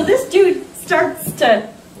 And so this dude starts to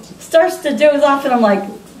doze off, and I'm like,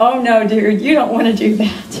 oh no, dude, you don't want to do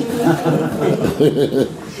that.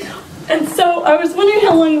 And so I was wondering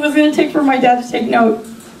how long it was going to take for my dad to take note.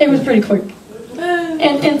 It was pretty quick.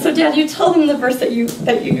 And so, Dad, you tell them the verse that you.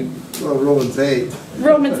 Well, Romans 8.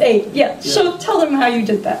 Romans 8. Yeah. So tell them how you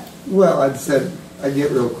did that. Well, I said, I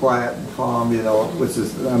get real quiet and calm, you know, which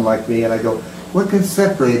is unlike me, and I go, what can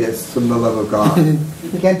separate us from the love of God?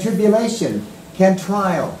 Can tribulation, can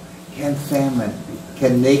trial, can famine,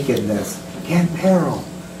 can nakedness, can peril,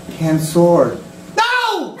 can sword?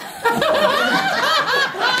 No!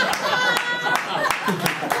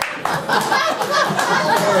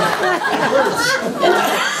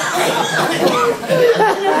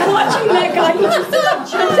 And watching that guy, he just about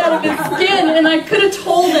jumped out of his skin, and I could have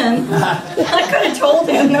told him.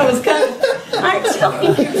 That was kind of, I'm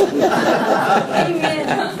telling you. Amen.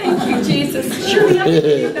 Thank you, Jesus. Sure, we have to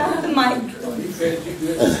give you back the mic.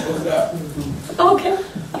 Okay.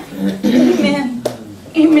 Amen.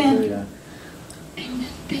 Amen. Amen.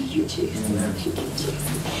 Thank you, Jesus. Thank you,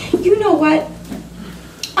 Jesus. You know what?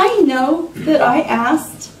 I know that I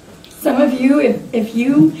asked some of you, if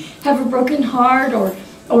you have a broken heart or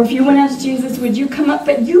if you want to ask Jesus, would you come up?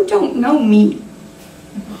 But you don't know me.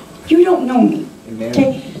 You don't know me.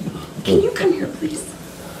 Okay? Can you come here, please?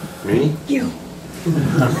 Me? You.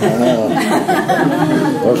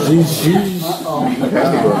 Well, she's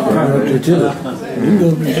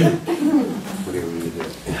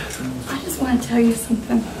I just want to tell you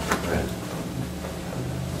something.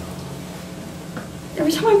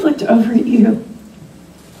 Every time I've looked over at you,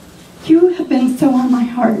 you have been so on my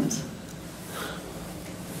heart.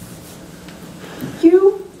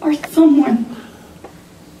 You are someone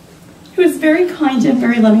who is very kind and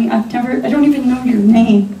very loving. I don't even know your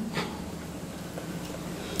name.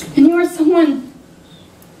 And you are someone,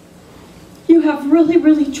 you have really,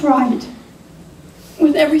 really tried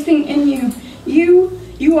with everything in you.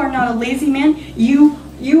 You are not a lazy man. You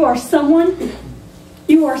are someone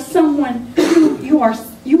who, you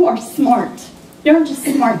are smart. You aren't just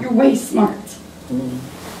smart, you're way smart.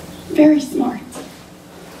 Very smart.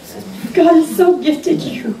 God has so gifted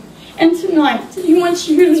you. And tonight, He wants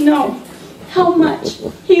you to know how much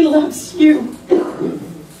He loves you.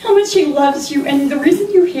 How much He loves you. And the reason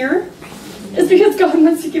you're here is because God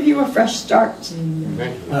wants to give you a fresh start.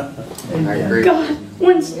 I agree. God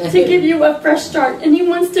wants to give you a fresh start. And He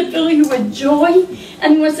wants to fill you with joy.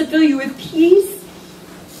 And He wants to fill you with peace.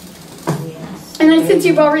 And I sense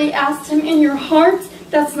you've already asked Him in your heart.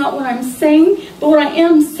 That's not what I'm saying. But what I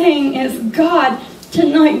am saying is God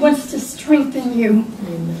tonight wants to strengthen you.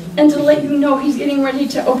 And to let you know He's getting ready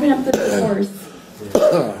to open up the doors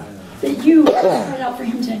that you cried out for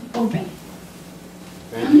Him to open.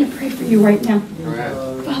 I'm going to pray for you right now.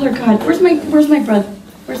 Father God, where's my brother?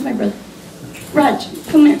 Where's my brother? Raj,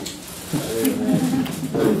 come here.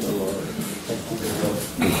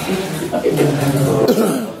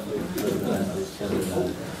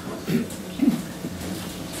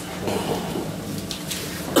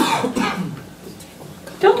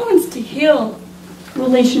 God wants to heal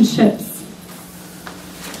relationships.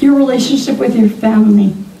 Your relationship with your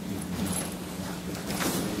family.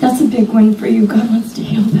 That's a big one for you. God wants to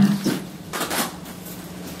heal that.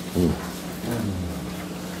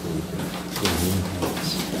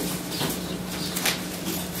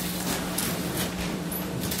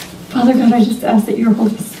 Father God, I just ask that your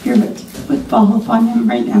Holy Spirit would fall upon him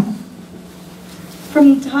right now.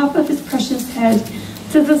 From the top of his precious head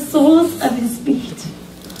to the soles of his feet.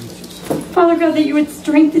 Father God, that you would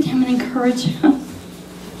strengthen him and encourage him.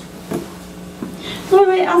 Lord,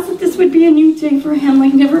 I ask that this would be a new day for him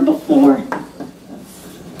like never before.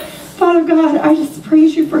 Father God, I just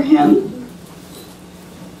praise you for him.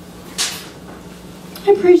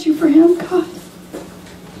 I praise you for him, God.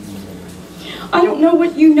 I don't know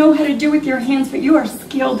what you know how to do with your hands, but you are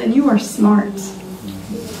skilled and you are smart.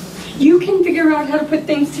 You can figure out how to put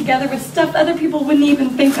things together with stuff other people wouldn't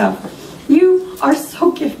even think of. You are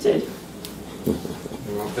so gifted.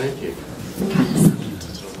 Well, thank you. God is so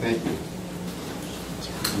gifted. Thank you.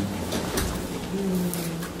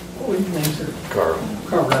 What was your name, sir? Carl.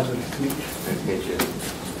 Carl Roger. Nice to meet you.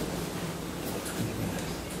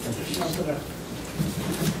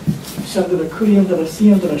 Shandra Kuriandra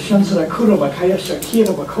Siandra Shandra Kuraba Kayasha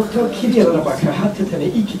Kiraba Koto Kiraba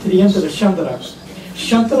Kahatatane Ikitriandra Shandra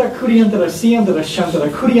Shandra Kuriandra Siandra Shandra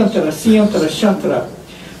Kuriandra Siandra Shandra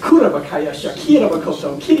Kuraba Kayasha Kiraba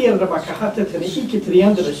Koto Kiraba Kahatatane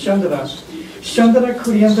Ikitriandra Shandra Shandra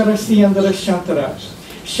Kuriandra Siandra Shandra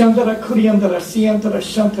Shandra Kuriandra Siandra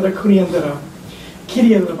Shandra Kuriandra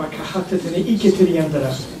Kiraba Kahatatane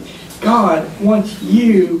Ikitriandra. God wants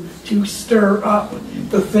you to stir up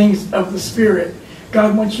the things of the Spirit.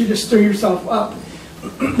 God wants you to stir yourself up.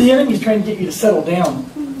 The enemy's trying to get you to settle down.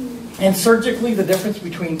 And surgically, the difference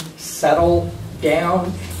between settle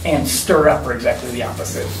down and stir up are exactly the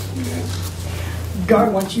opposite.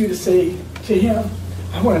 God wants you to say to him,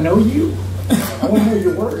 I want to know you. I want to know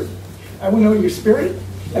your word. I want to know your spirit.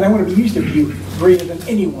 And I want to be used of you greater than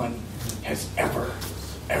anyone has ever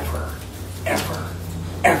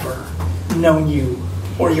known you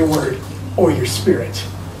or your word or your spirit.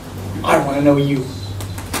 I want to know you.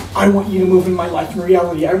 I want you to move in my life in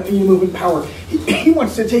reality. I want you to move in power. He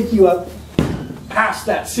wants to take you up past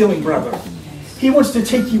that ceiling, brother. He wants to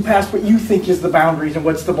take you past what you think is the boundaries and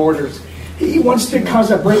what's the borders. He wants to cause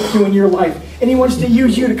a breakthrough in your life. And he wants to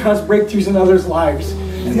use you to cause breakthroughs in others' lives.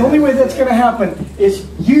 And the only way that's going to happen is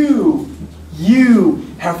you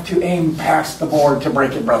have to aim past the board to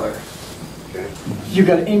break it, brother. You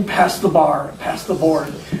got to aim past the bar, past the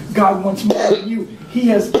board. God wants more of you. He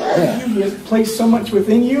has placed so much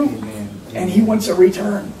within you, and he wants a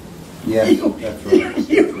return. Yes, that's right.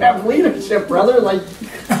 You have leadership, brother. Like,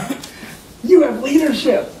 you have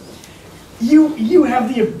leadership. You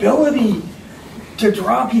have the ability to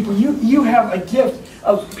draw people. You have a gift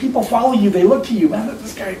of people follow you. They look to you. Man,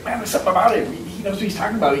 this guy, man, there's something about him. He knows what he's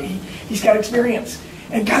talking about. He's got experience.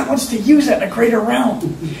 And God wants to use that in a greater realm.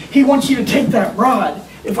 He wants you to take that rod,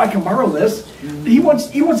 if I can borrow this. He wants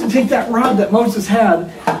to take that rod that Moses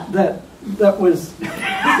had that was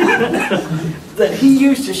that he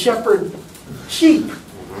used to shepherd sheep.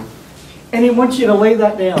 And he wants you to lay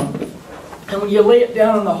that down. And when you lay it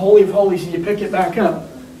down in the Holy of Holies and you pick it back up,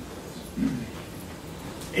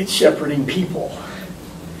 it's shepherding people.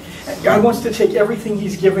 And God wants to take everything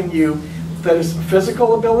he's given you that is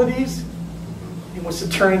physical abilities. He wants to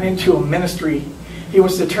turn it into a ministry. He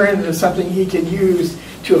wants to turn it into something he can use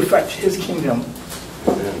to affect his kingdom.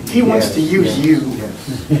 He wants to use you.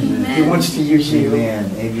 He wants to use you.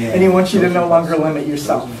 Amen. And he wants you to no longer limit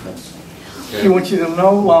yourself. He wants you to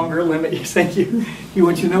no longer limit yourself. Thank you. He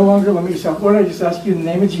wants you to no longer limit yourself. Lord, I just ask you in the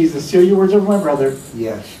name of Jesus, seal your words over my brother.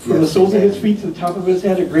 Yes. From the soles of his feet to the top of his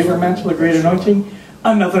head, a greater mantle, a greater anointing,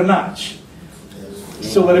 another notch.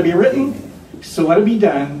 So let it be written. So let it be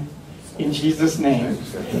done. In Jesus' name.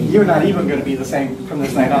 You're not even going to be the same from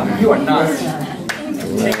this night on. You are not.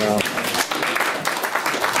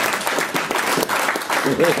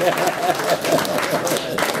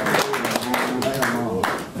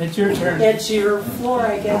 It's your turn. It's your floor,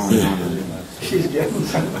 I guess. She's getting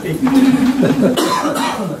somebody.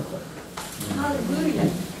 Hallelujah.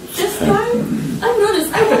 This time, I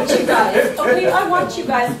watch you guys. Okay, I watch you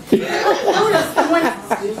guys. I notice the ones.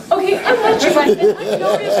 Okay, I watch you guys,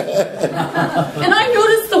 and I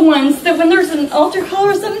notice the ones that when there's an altar call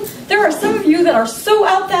or something, there are some of you that are so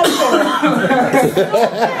out that door.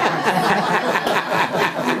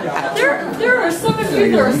 There are some of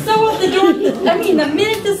you that are so out the door. I mean, the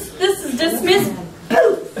minute this is dismissed,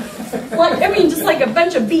 poof! Like, I mean, just like a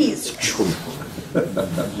bunch of bees.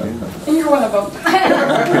 And you're one of them.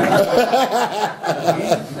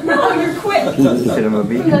 No, you're quick. From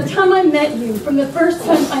the time I met you, from the first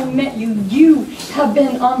time I met you, you have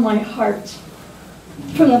been on my heart.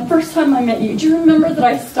 From the first time I met you. Do you remember that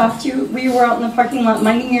I stopped you? We were out in the parking lot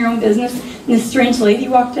minding your own business, and this strange lady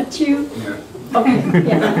walked up to you? Yeah. Okay,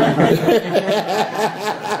 yeah.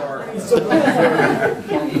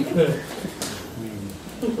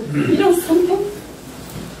 You know something?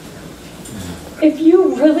 If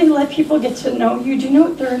you really let people get to know you, do you know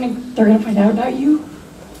what they're gonna find out about you?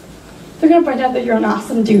 They're gonna find out that you're an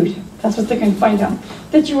awesome dude. That's what they're gonna find out.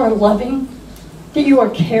 That you are loving, that you are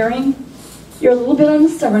caring. You're a little bit on the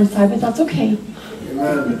stubborn side, but that's okay.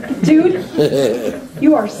 Dude,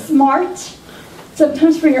 you are smart.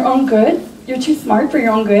 Sometimes for your own good. You're too smart for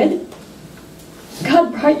your own good.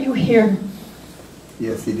 God brought you here.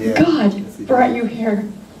 Yes, he did. God Yes, he brought did. you here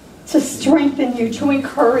to strengthen you, to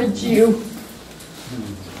encourage you.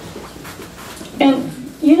 And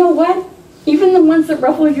you know what? Even the ones that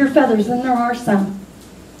ruffle your feathers, and there are some,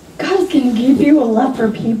 God's going to give you a love for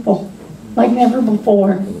people like never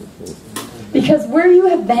before. Because where you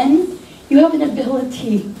have been, you have an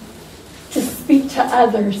ability to speak to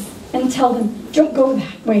others and tell them, don't go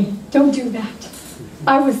that way, don't do that.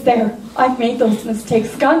 I was there, I've made those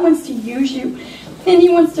mistakes. God wants to use you, and he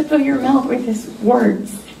wants to fill your mouth with his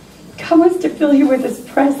words. God wants to fill you with his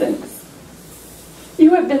presence.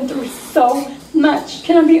 You have been through so much.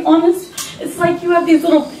 Can I be honest? It's like you have these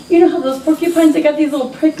little, you know how those porcupines, they got these little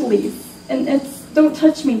pricklies. And it's, don't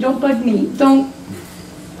touch me, don't bug me, don't.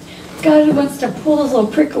 God wants to pull those little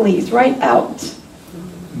pricklies right out.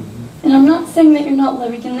 And I'm not saying that you're not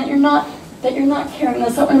loving and that you're not caring.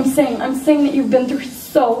 That's not what I'm saying. I'm saying that you've been through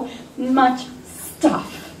so much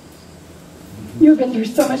stuff. You've been through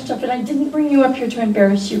so much stuff, and I didn't bring you up here to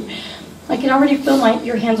embarrass you. I can already feel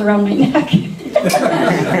your hands around my neck.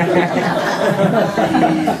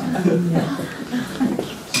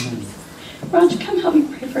 Raj, come help me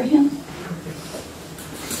pray for him.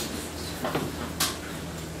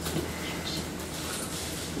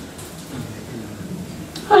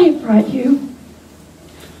 I have brought you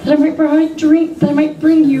that I might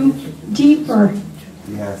bring you deeper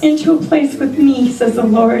into a place with me, says the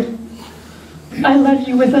Lord. I love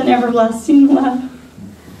you with an everlasting love.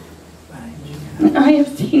 And I have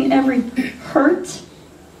seen every hurt,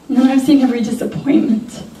 and then I've seen every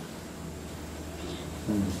disappointment.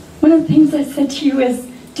 One of the things I said to you is,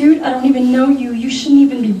 dude, I don't even know you. You shouldn't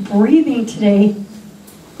even be breathing today.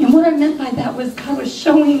 And what I meant by that was God was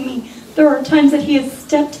showing me there are times that He has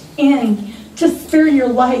stepped in to spare your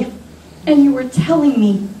life. And you were telling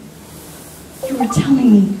me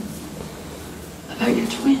about your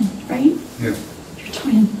twin, right? Yeah. Your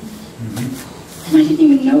twin. Mm-hmm. And I didn't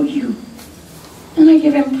even know you. And I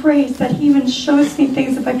give Him praise that He even shows me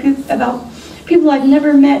things about people I've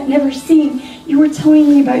never met, never seen. You were telling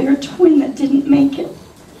me about your twin that didn't make it.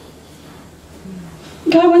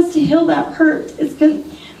 God wants to heal that hurt.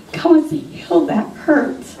 God wants to heal that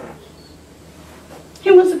hurt.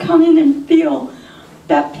 He wants to come in and feel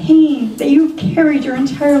that pain that you've carried your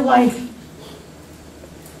entire life.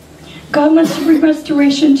 God wants to bring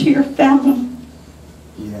restoration to your family.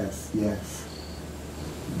 Yes, yes.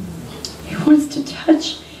 He wants to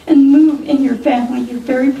touch and move in your family, your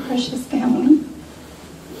very precious family.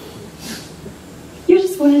 You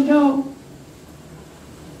just want to know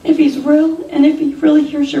if He's real and if He really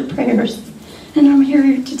hears your prayers. And I'm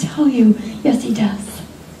here to tell you, yes, He does.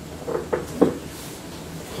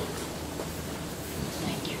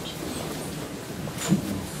 Thank you,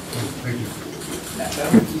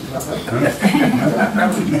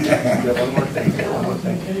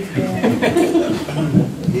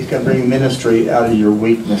 He's going to bring ministry out of your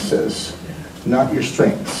weaknesses, not your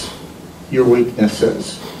strengths, your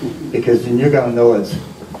weaknesses. Because then you're going to know it's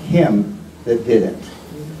Him that did it.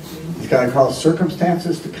 He's going to cause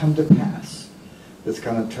circumstances to come to pass. That's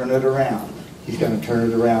going to turn it around. He's going to turn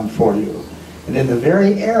it around for you. And in the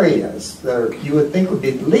very areas that you would think would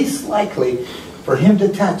be least likely for Him to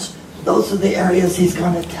touch, those are the areas He's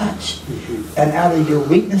going to touch. And out of your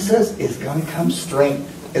weaknesses is going to come strength.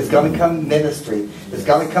 It's going to come ministry. It's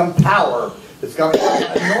going to come power. It's going to come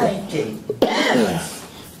anointing.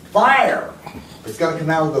 Fire. It's going to come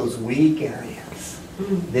out of those weak areas.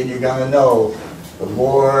 Then you're going to know the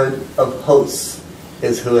Lord of hosts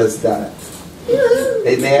is who has done it.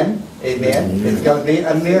 Amen? Amen? It's going to be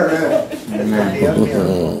a miracle. It's going to be a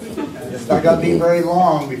miracle. It's not going to be very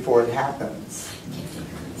long before it happens.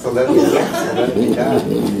 So let it be done.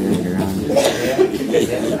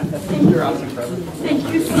 You're awesome, brother. Thank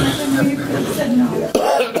you so much. I know you could have said no.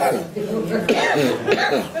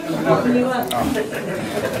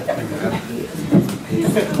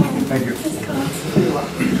 Thank you.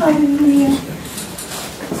 Hallelujah.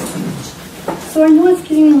 So I know it's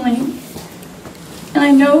getting late. And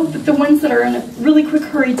I know that the ones that are in a really quick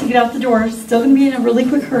hurry to get out the door are still going to be in a really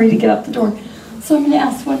quick hurry to get out the door. So I'm going to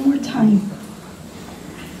ask one more time.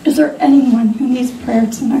 Is there anyone who needs prayer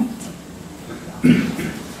tonight?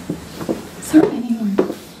 Is there anyone?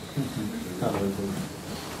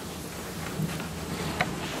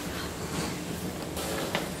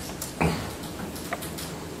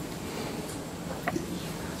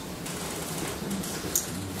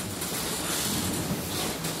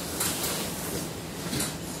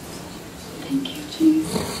 Thank you,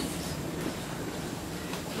 Jesus.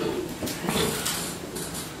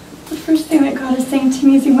 The first thing that God is saying to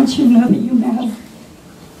me is He wants you to know that you matter.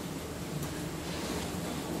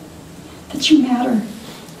 That you matter.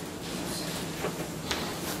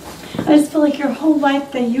 I just feel like your whole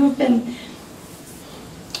life that you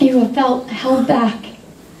have felt held back.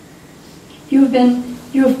 You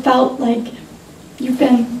have felt like you've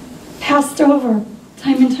been passed over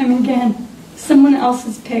time and time again. Someone else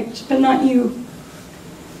is picked, but not you.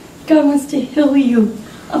 God wants to heal you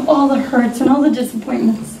of all the hurts and all the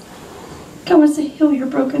disappointments. God wants to heal your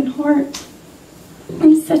broken heart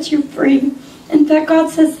and set you free. In fact, God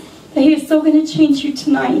says that He is so going to change you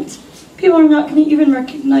tonight. People are not going to even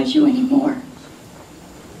recognize you anymore.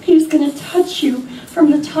 He's going to touch you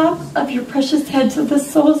from the top of your precious head to the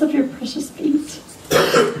soles of your precious feet.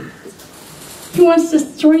 He wants to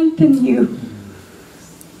strengthen you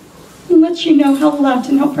and let you know how loved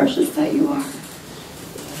and how precious that you are.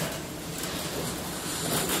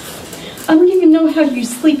 I don't even know how you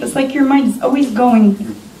sleep. It's like your mind is always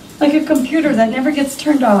going. Like a computer that never gets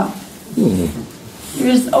turned off.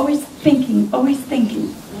 You're just always thinking, always thinking.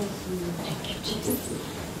 Thank you, Jesus.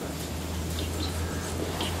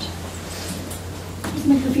 Thank you, Jesus.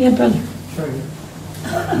 Make her be a brother. Sure.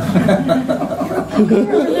 Come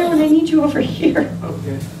over there when I need you over here.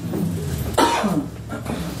 Okay.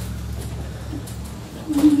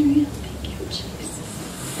 Hallelujah. Thank you, Jesus.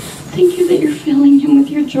 Thank you that you're filling him with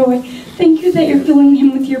your joy. Thank you that you're filling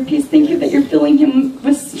him with your peace. Thank you that you're filling him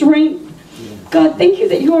with strength. God, thank you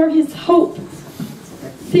that you are his hope.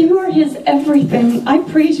 That you are his everything. I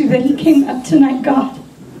praise you that he came up tonight, God.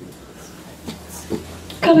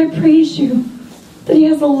 God, I praise you that he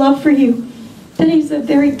has a love for you. That he's a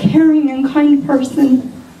very caring and kind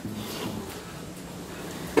person.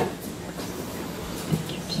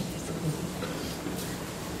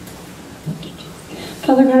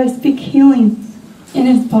 Father God, I speak healing in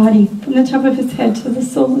his body, from the top of his head to the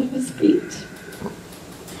soles of his feet.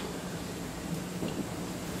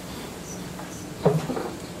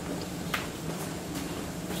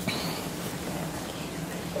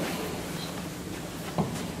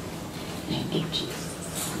 Thank you, Jesus.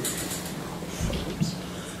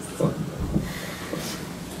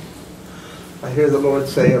 I hear the Lord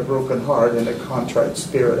say, a broken heart and a contrite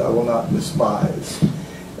spirit I will not despise.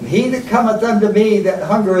 And he that cometh unto me, that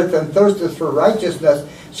hungereth and thirsteth for righteousness,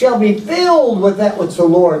 shall be filled with that which the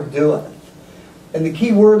Lord doeth. And the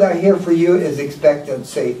key word I hear for you is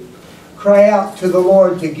expectancy. Cry out to the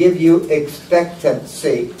Lord to give you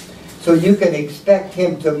expectancy, so you can expect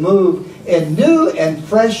him to move in new and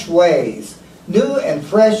fresh ways, new and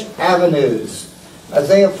fresh avenues.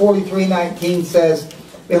 Isaiah 43:19 says,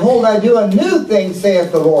 Behold, I do a new thing,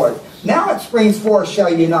 saith the Lord. Now it springs forth,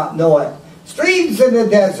 shall ye not know it? Streams in the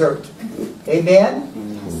desert. Amen?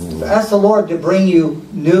 So ask the Lord to bring you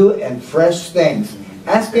new and fresh things.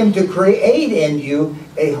 Ask him to create in you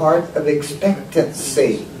a heart of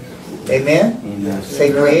expectancy. Amen? Amen.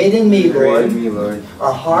 Say, create in me, Lord,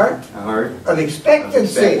 a heart of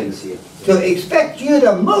expectancy. To expect you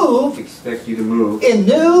to move, in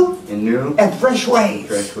new and fresh ways.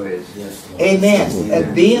 Yes, Amen.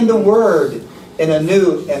 And be in the Word in a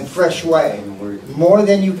new and fresh way. More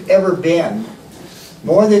than you've ever been.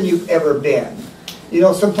 More than you've ever been. You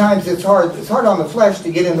know, sometimes it's hard. It's hard on the flesh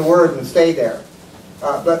to get in the Word and stay there.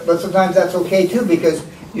 But sometimes that's okay too, because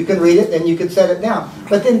you can read it and you can set it down.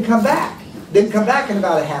 But then come back. Then come back in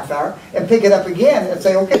about a half hour and pick it up again and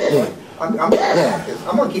say, okay, I'm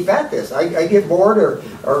going to keep at this. I get bored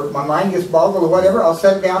or my mind gets boggled or whatever. I'll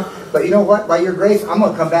set it down. But you know what? By your grace, I'm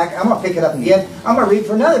going to come back. I'm going to pick it up again. I'm going to read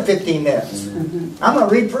for another 15 minutes. I'm going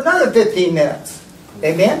to read for another 15 minutes.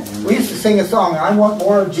 Amen? We used to sing a song, I want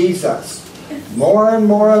more of Jesus. More and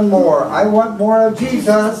more and more. I want more of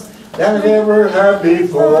Jesus than I've ever had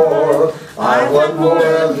before. I want more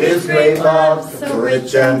of his great love, so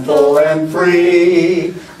rich and full and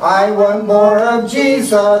free. I want more of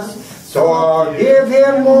Jesus, so I'll give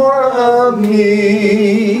him more of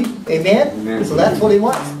me. Amen? So that's what he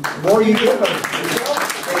wants. The more you give of yourself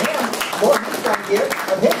to him, the more he's going to give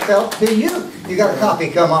of himself to you. You got a copy,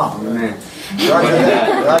 come on. Amen. Roger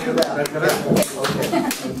that. Roger that.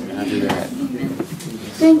 Okay.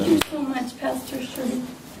 Thank you so much, Pastor Shirley.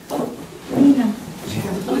 Oh, Lena.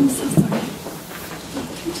 Oh, I'm so sorry.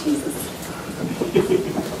 Thank you, Jesus.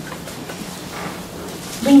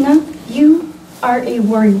 Lena, you are a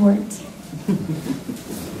worrywart.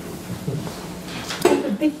 With a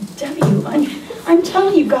big W. I'm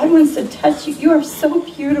telling you, God wants to touch you. You are so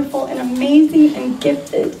beautiful and amazing and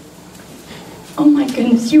gifted. Oh my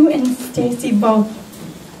goodness, you and Stacy both.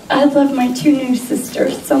 I love my two new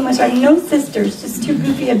sisters so much. I have no sisters, just two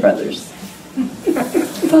goofy brothers.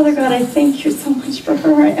 Father God, I thank you so much for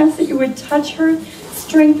her. I ask that you would touch her,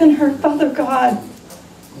 strengthen her. Father God,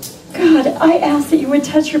 I ask that you would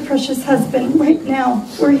touch your precious husband right now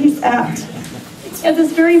where he's at. At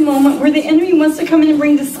this very moment where the enemy wants to come in and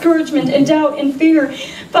bring discouragement and doubt and fear.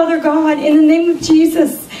 Father God, in the name of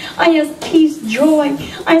Jesus, I ask peace, joy.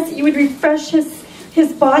 I ask that you would refresh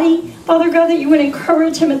his body. Father God, that you would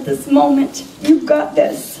encourage him at this moment. You've got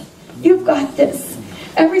this. You've got this.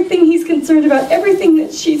 Everything he's concerned about, everything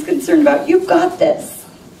that she's concerned about, you've got this.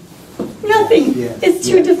 Nothing is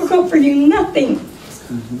too difficult for you. Nothing.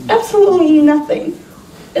 Absolutely nothing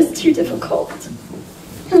is too difficult.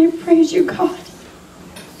 And I praise you, God,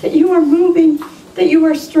 that you are moving, that you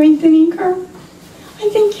are strengthening her. I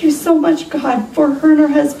thank you so much, God, for her and her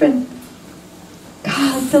husband.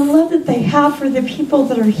 God, the love that they have for the people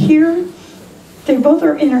that are here. They both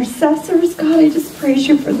are intercessors. God, I just praise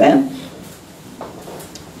you for them.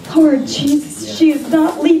 Lord Jesus, she is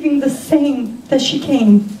not leaving the same that she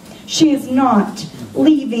came. She is not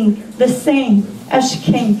leaving the same as she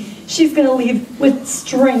came. She's going to leave with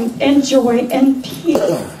strength and joy and peace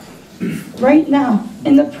right now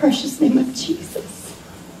in the precious name of Jesus.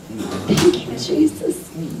 Thank you, Jesus.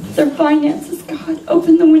 Their finances, God,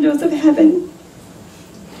 open the windows of heaven.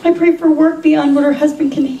 I pray for work beyond what her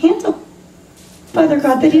husband can handle. Father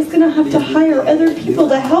God, that he's going to have to hire other people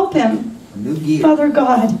to help him. Father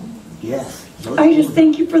God, Yes. I just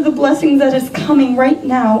thank you for the blessing that is coming right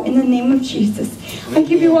now in the name of Jesus. I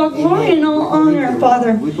give you all glory and all honor,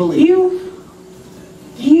 Father.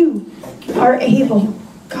 You are able,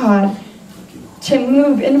 God, to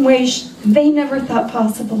move in ways they never thought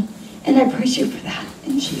possible. And I praise you for that.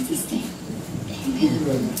 In Jesus' name.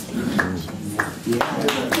 Amen.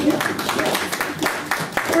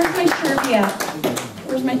 Where's my Sherby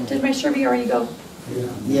at? Did my Sherby already go?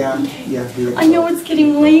 Yeah. I know it's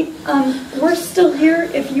getting late. We're still here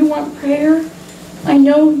if you want prayer. I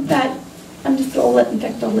know that I'm just going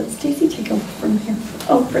to let Stacy take over from here.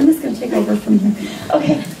 Oh, Brenda's going to take over from here.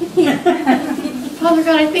 Okay. Father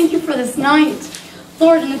God, I thank you for this night.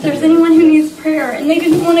 Lord, and if there's anyone who needs prayer and they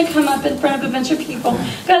didn't want to come up in front of a bunch of people,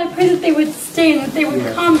 God, I pray that they would stay and that they would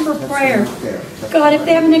come for prayer. God, if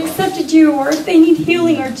they haven't accepted you or if they need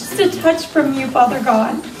healing or just a touch from you, Father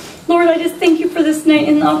God. Lord, I just thank you for this night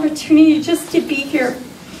and the opportunity just to be here.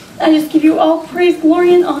 I just give you all praise,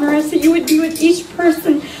 glory, and honor as that you would be with each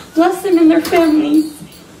person. Bless them and their families.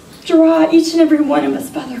 Draw each and every one of us,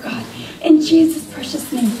 Father God. In Jesus'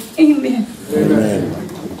 precious name, amen. Amen.